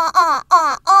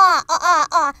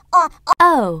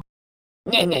O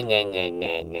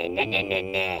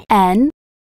N.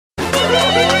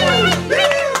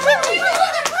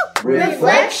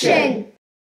 Reflection.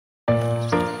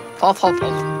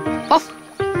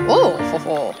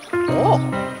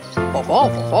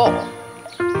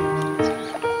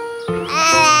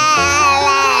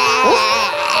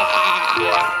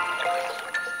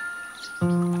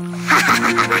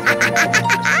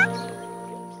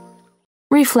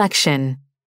 Reflection.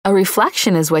 A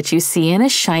reflection is what you see in a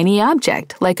shiny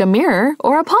object, like a mirror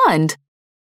or a pond.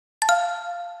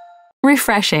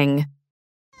 Refreshing.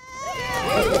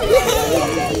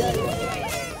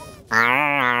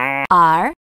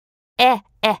 R E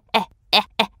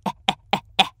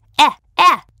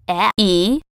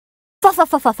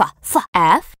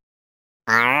F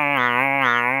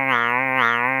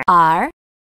R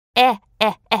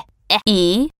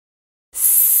E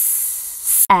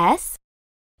S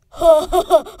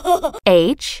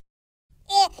H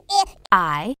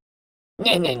I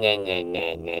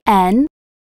N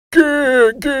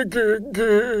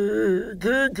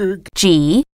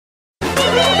G.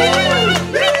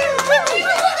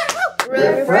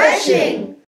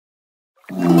 Refreshing.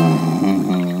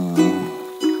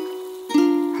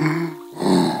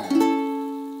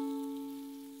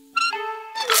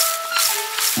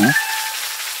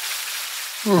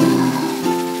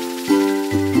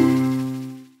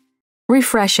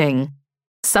 Refreshing.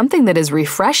 Something that is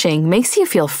refreshing makes you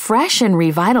feel fresh and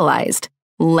revitalized.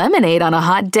 Lemonade on a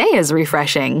hot day is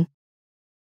refreshing.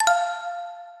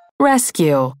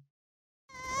 Rescue.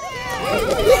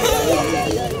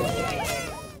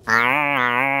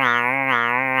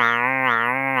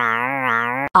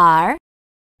 R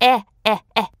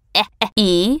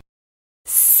E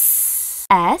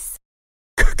S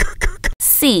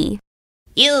C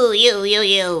You.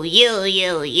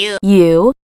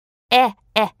 U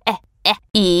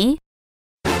E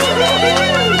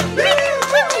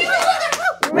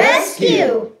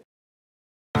Rescue.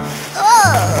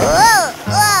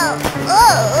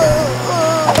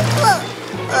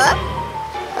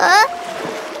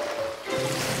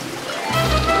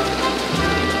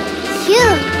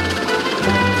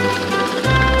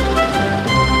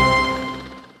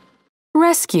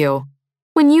 Rescue.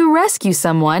 When you rescue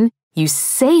someone, you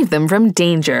save them from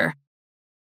danger.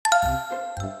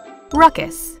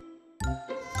 Ruckus.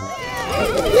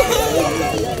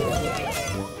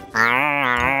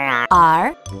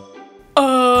 R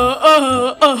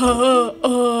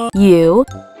U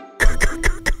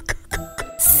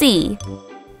C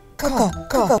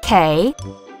K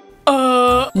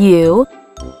U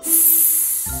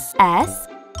S.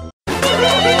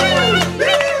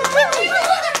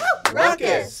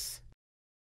 Ruckus.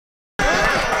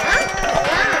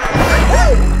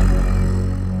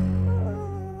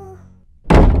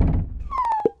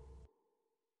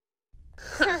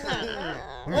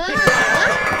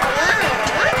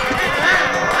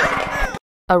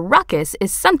 A ruckus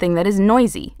is something that is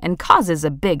noisy and causes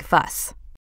a big fuss.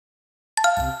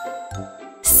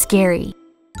 Scary.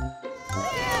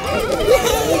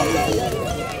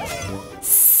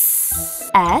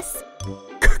 S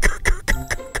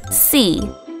C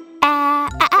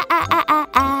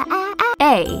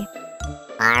A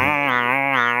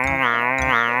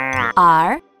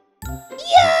R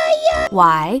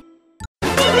Y.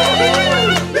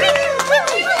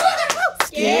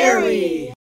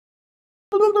 Scary.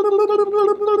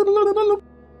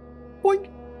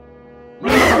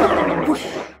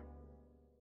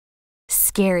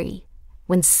 Scary.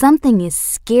 When something is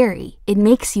scary, it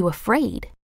makes you afraid.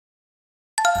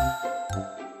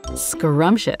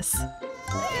 Scrumptious.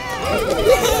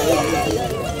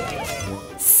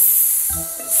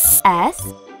 S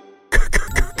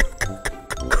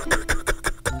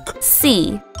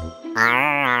C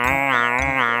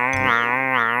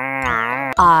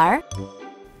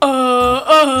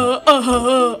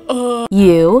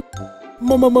U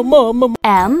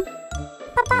M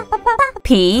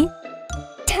P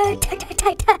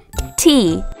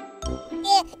T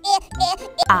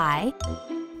I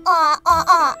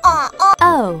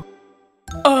O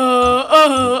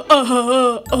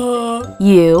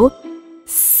U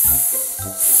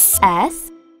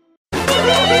S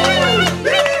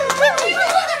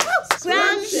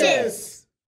Scrumptious.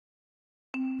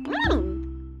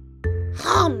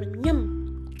 Hum, yum.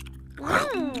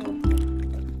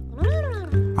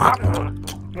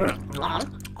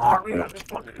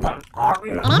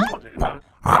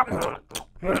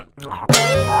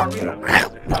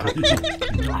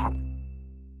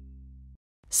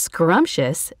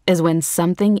 Scrumptious is when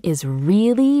something is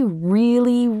really,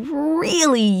 really,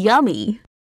 really yummy.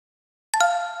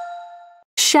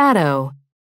 Shadow.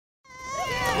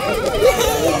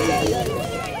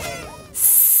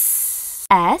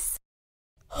 S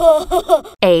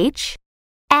H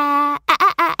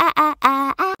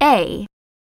A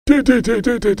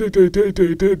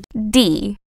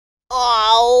D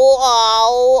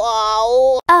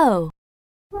O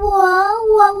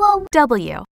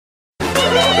W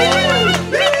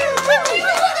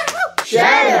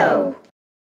Shadow.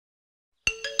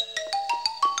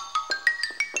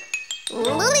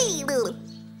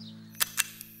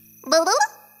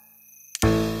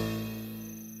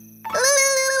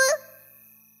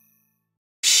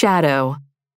 Shadow.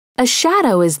 A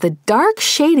shadow is the dark,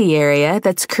 shady area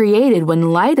that's created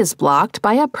when light is blocked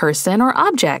by a person or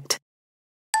object.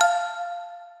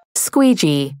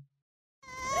 Squeegee.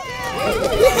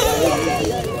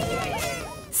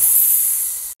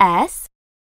 S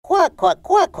Quack, quack,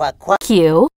 quack, quack, quack.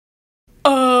 Q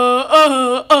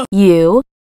U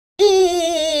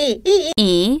E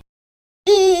E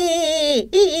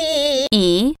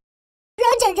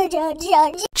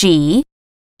G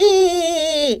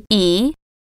E E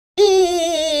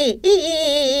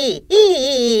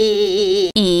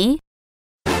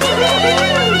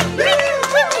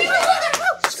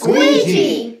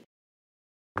Squeegee.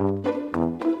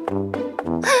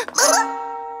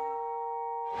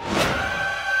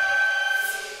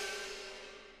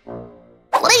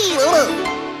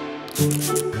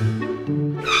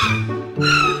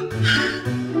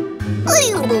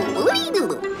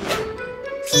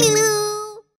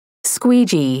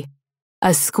 Squeegee.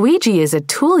 A squeegee is a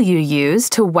tool you use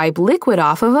to wipe liquid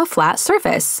off of a flat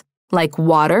surface, like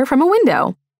water from a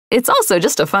window. It's also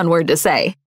just a fun word to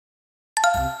say.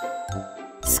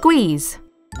 Squeeze.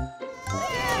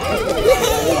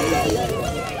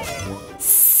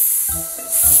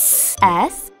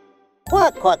 S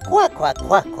Quack, quack, quack, quack,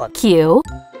 quack, quack. Q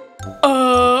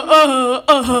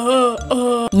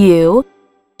U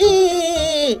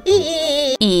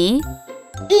E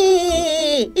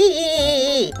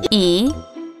E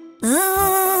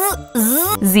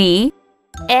Z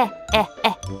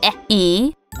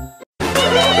E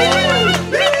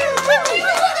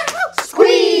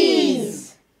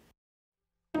Squeeze.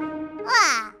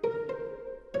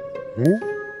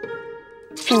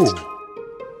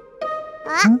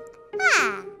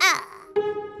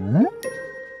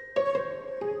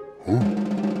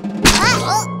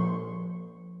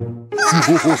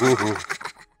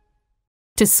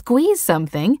 To squeeze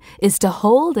something is to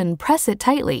hold and press it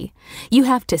tightly. You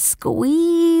have to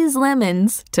squeeze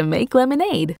lemons to make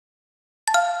lemonade.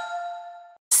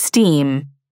 Steam.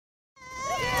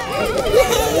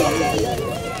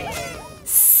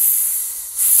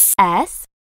 S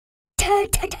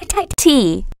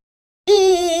T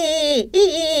E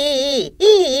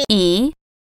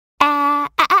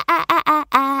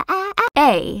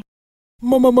A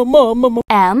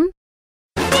M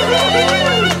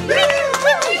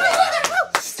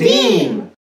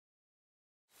Steam.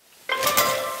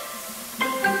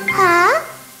 Huh?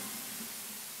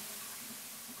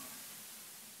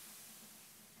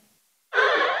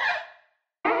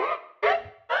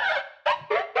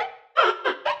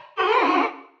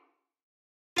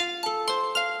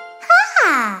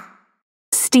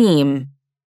 Steam.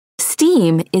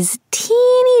 Steam is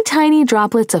teeny tiny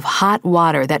droplets of hot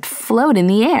water that float in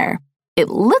the air. It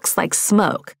looks like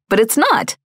smoke, but it's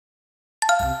not.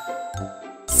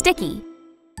 Sticky.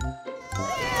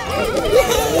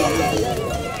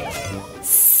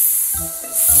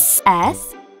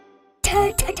 S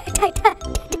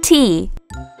T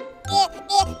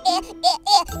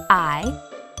I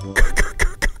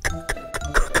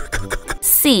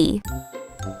C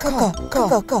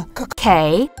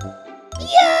K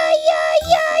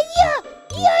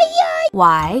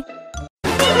Y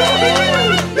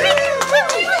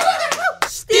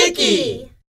Sticky.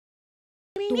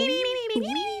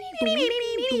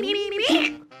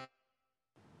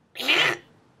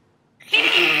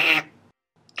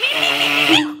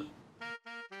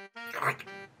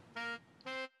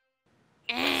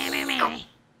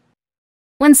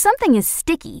 When something is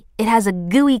sticky, it has a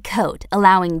gooey coat,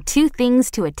 allowing two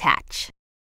things to attach.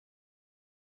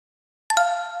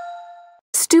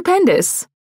 Stupendous.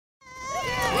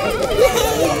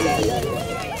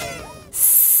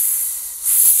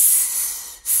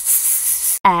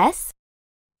 S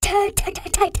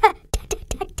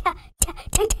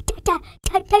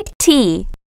T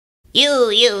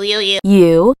You.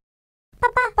 U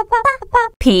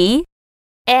P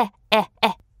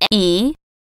E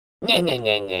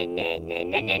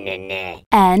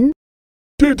N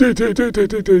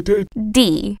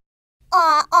D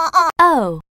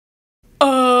O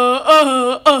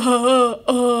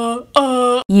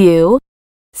U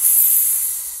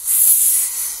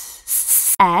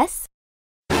S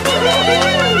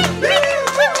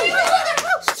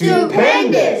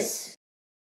Stupendous.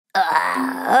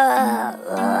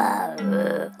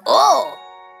 Oh.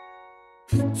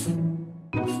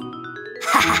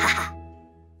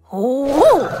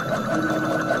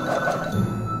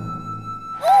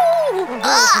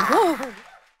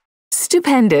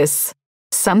 Stupendous.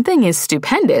 Something is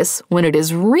stupendous when it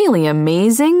is really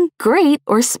amazing, great,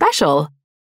 or special.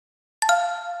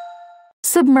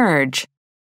 Submerge.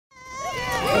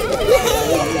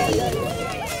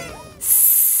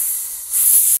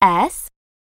 S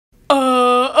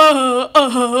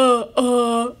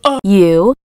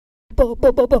U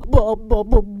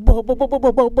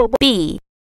B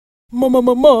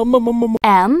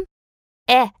M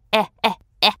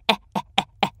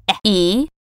E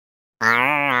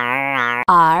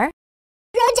R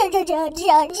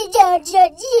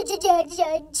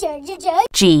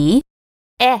G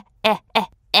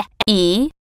E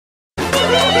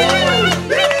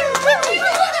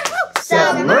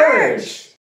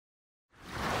Submerge.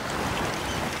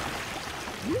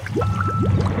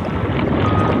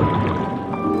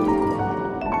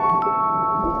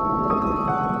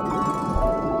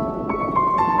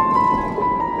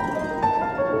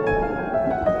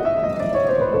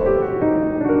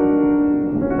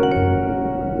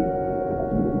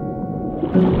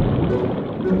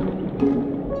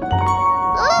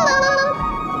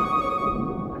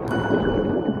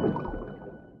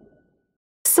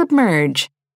 Submerge.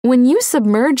 When you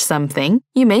submerge something,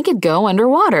 you make it go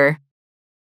underwater.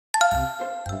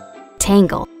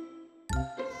 Tangle.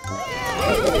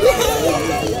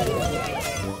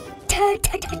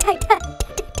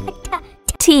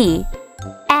 T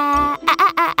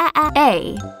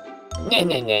A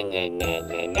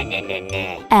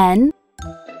N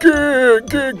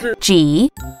G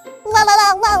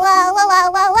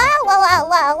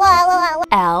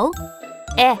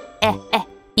L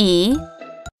E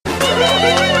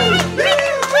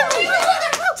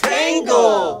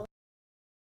Tangle.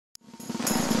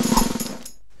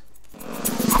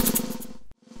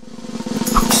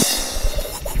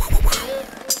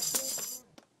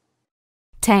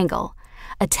 Tangle.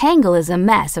 A tangle is a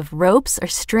mess of ropes or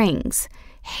strings.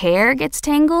 Hair gets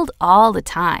tangled all the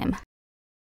time.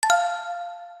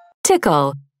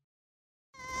 Tickle.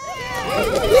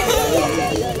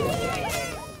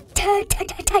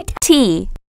 T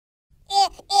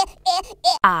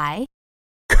I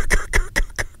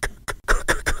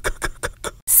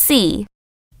C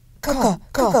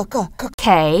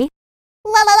K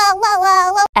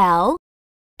L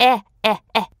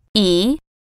E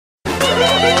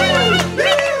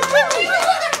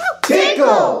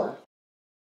Tickle.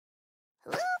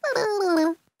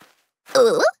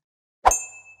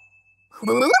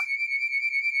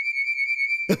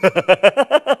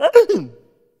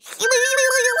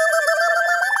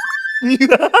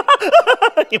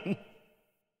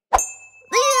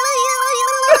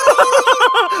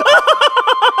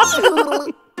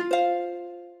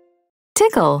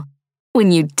 Tickle.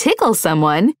 When you tickle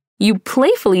someone, you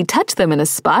playfully touch them in a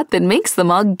spot that makes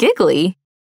them all giggly.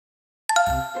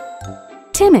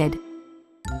 Timid.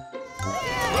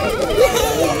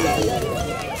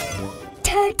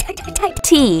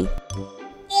 T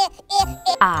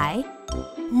I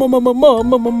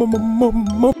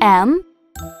M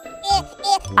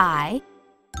I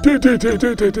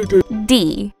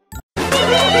D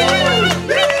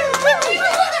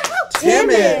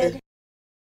Timid.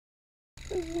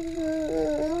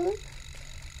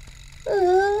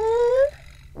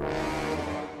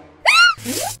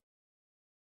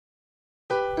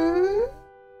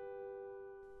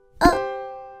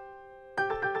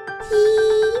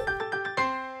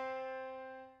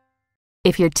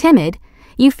 If you're timid,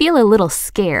 you feel a little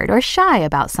scared or shy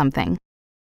about something.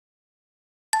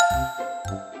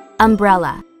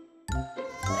 Umbrella.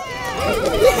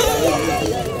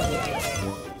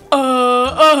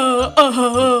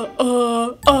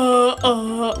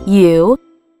 U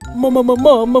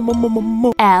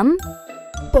M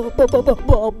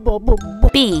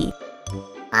B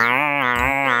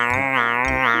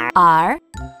R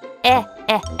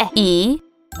E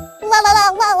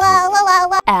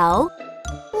L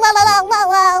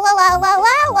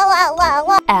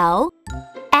L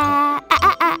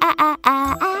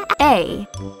A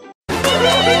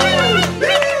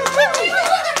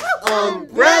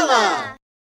Umbrella.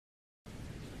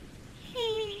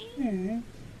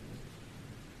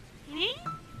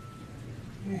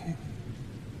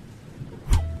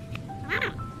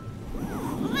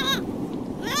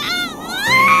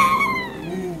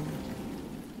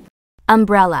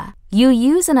 Umbrella. You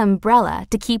use an umbrella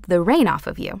to keep the rain off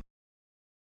of you.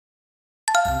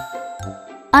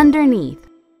 Underneath.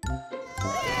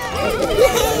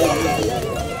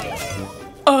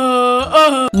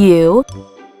 U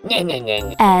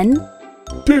N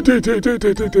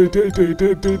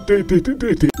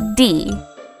D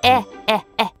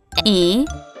E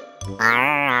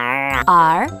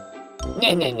R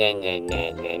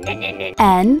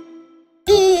N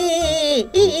E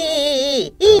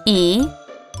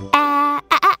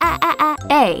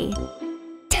A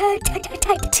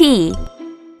T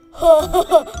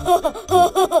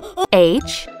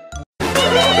H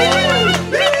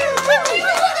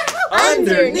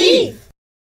Underneath.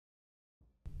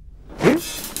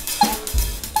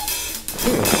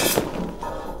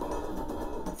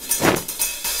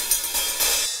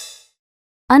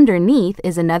 Underneath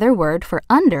is another word for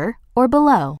under or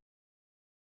below.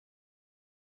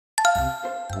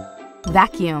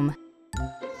 Vacuum.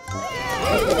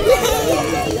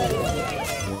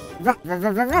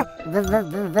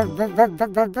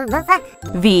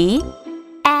 V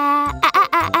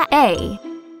A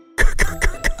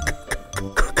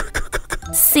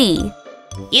C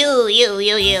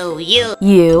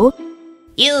You.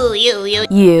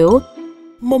 U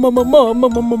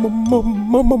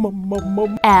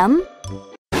M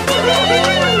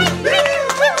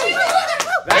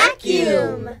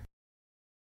Vacuum.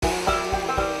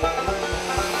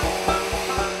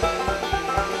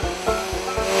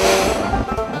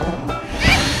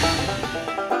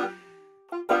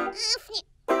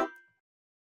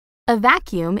 A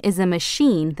vacuum is a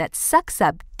machine that sucks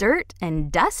up dirt and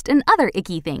dust and other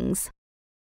icky things.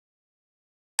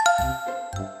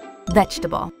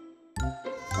 Vegetable.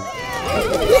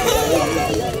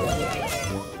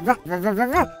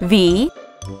 V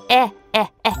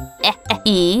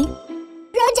E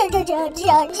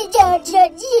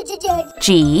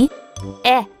G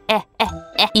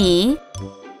E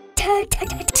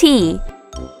T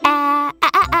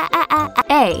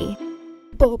A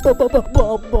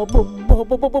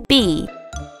B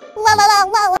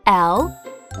L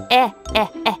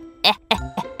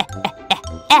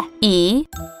E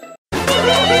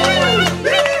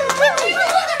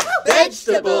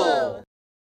Vegetable.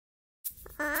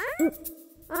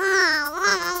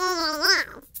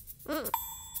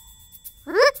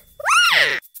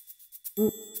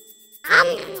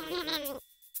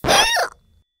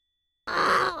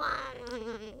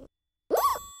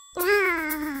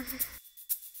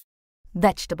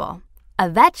 Vegetable. A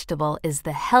vegetable is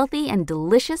the healthy and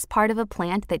delicious part of a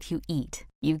plant that you eat.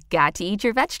 You've got to eat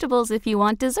your vegetables if you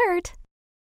want dessert.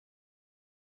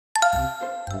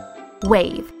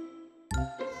 Wave.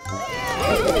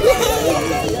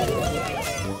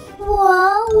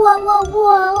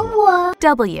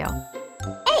 W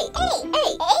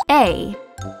A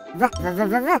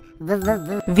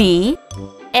V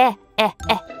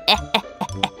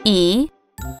E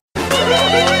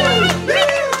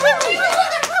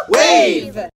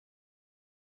Wave.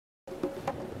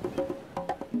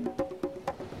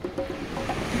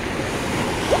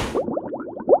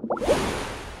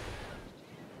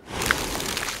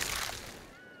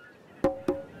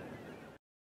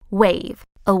 Wave.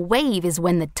 A wave is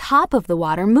when the top of the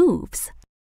water moves.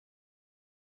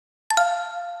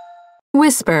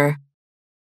 Whisper.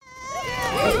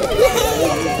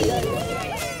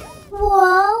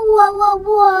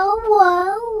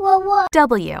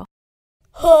 W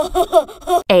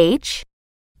H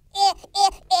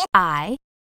I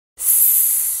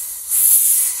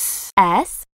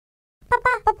S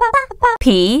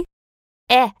P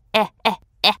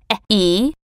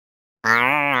E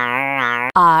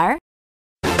R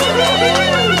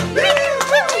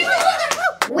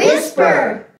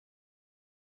Whisper.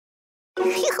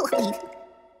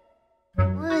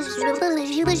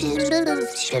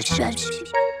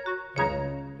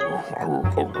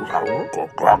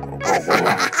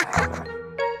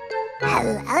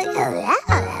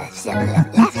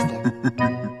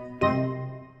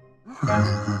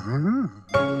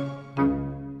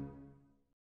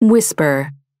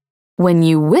 Whisper. When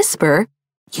you whisper,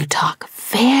 you talk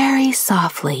very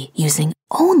softly using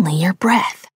only your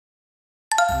breath.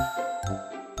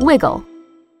 Wiggle.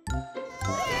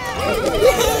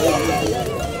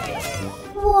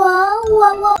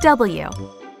 W.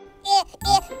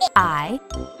 I.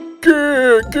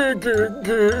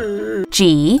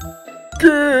 G.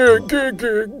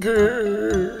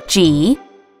 G.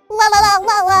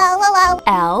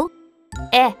 L.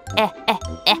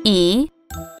 E.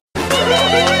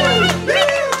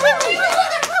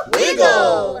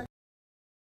 Wiggle.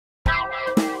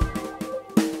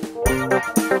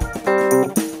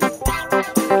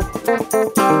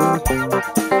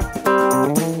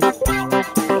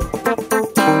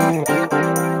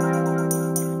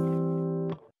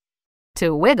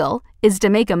 To wiggle is to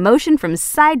make a motion from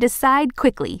side to side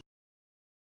quickly.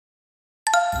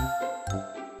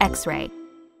 X-ray.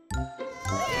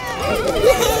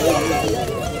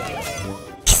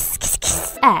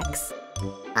 X.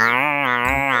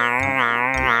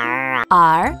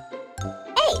 R.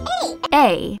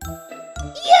 A.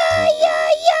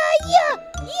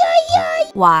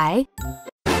 Y.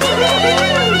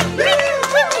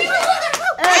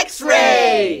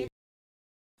 X-ray.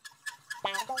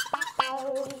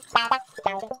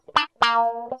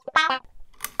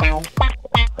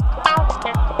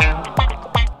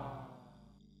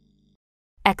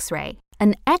 X-ray.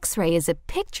 An X-ray is a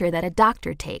picture that a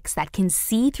doctor takes that can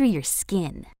see through your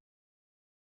skin.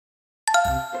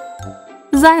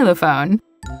 Xylophone.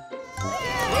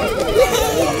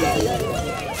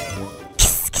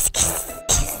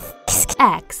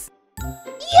 X.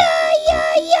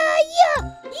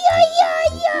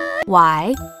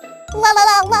 Y.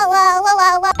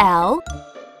 L.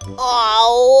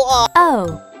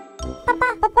 O.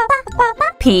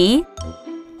 P.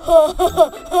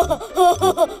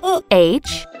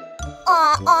 H.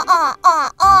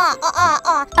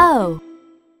 O.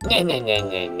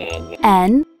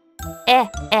 N.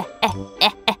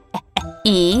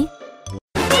 E.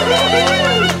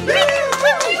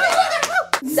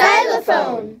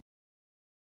 Xylophone.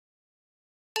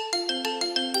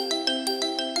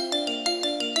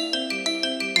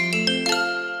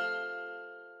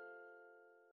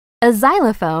 A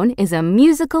xylophone is a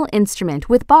musical instrument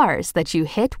with bars that you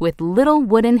hit with little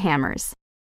wooden hammers.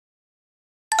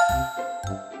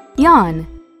 Yawn.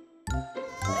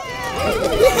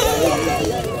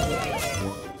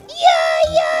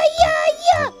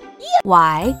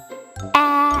 Y.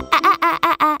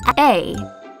 A.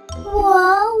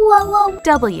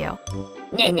 W.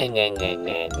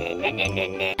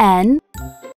 N.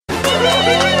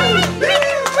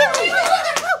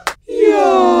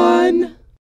 Yawn.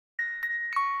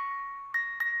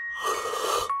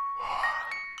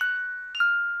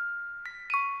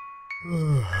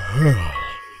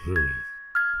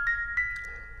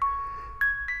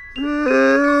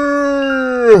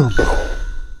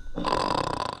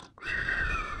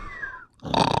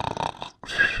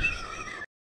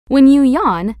 When you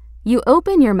yawn, you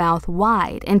open your mouth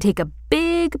wide and take a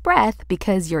big breath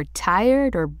because you're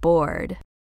tired or bored.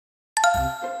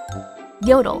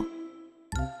 Yodel.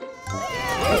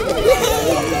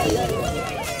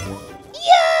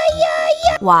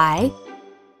 Y.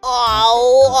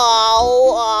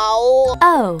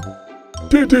 O.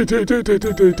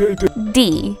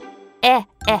 D.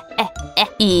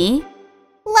 E.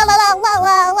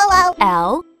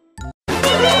 L.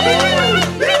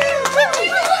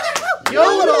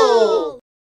 Yodel.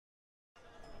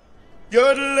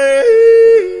 Yodeling.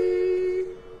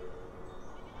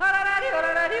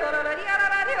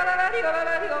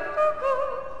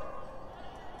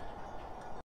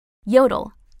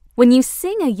 Yodel. When you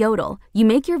sing a yodel, you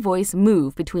make your voice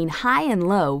move between high and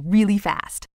low really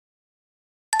fast.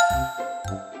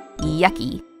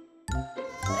 Yucky.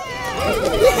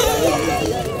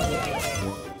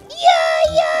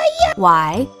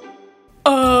 Y.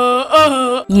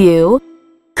 U.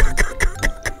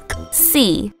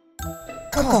 C.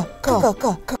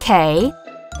 K.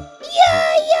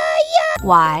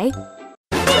 Y.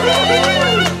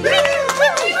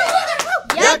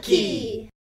 Yucky.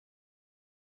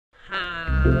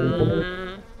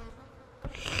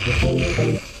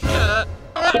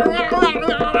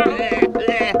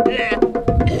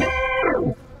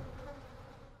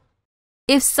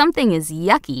 If something is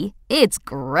yucky, it's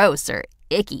gross or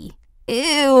icky.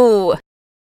 Ew!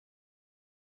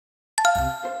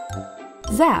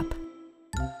 Zap.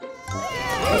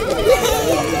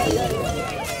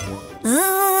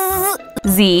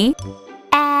 Z.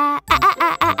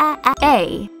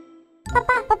 A.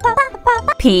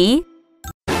 P.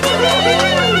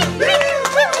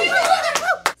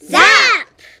 Zap.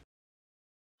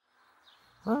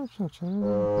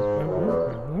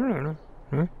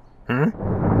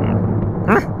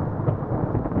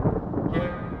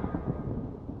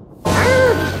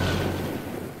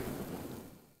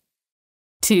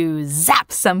 To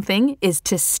zap something is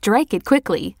to strike it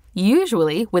quickly,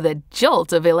 usually with a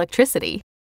jolt of electricity.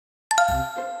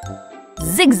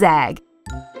 Zigzag.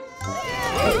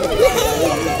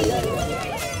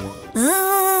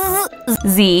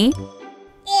 Z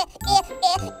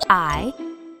I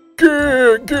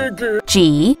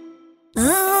G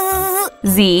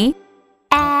Z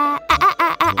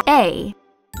A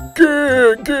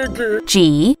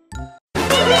G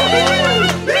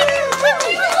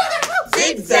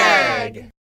Zigzag.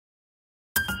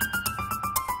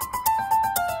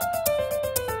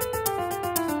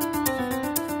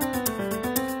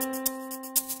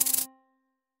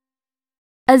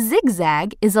 A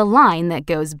zigzag is a line that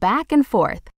goes back and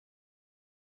forth.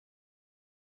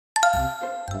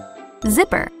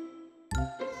 Zipper.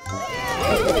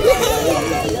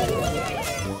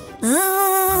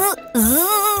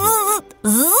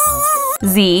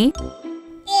 Z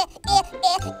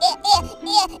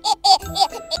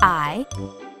I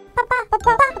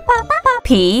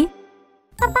P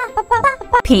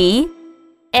P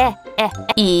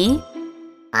E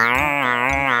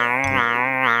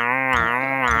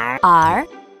R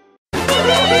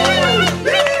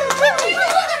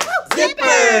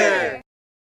Zipper.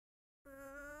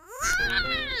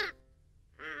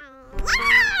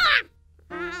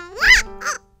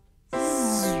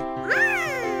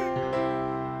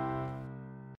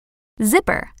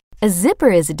 Zipper. A zipper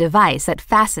is a device that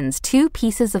fastens two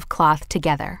pieces of cloth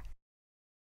together.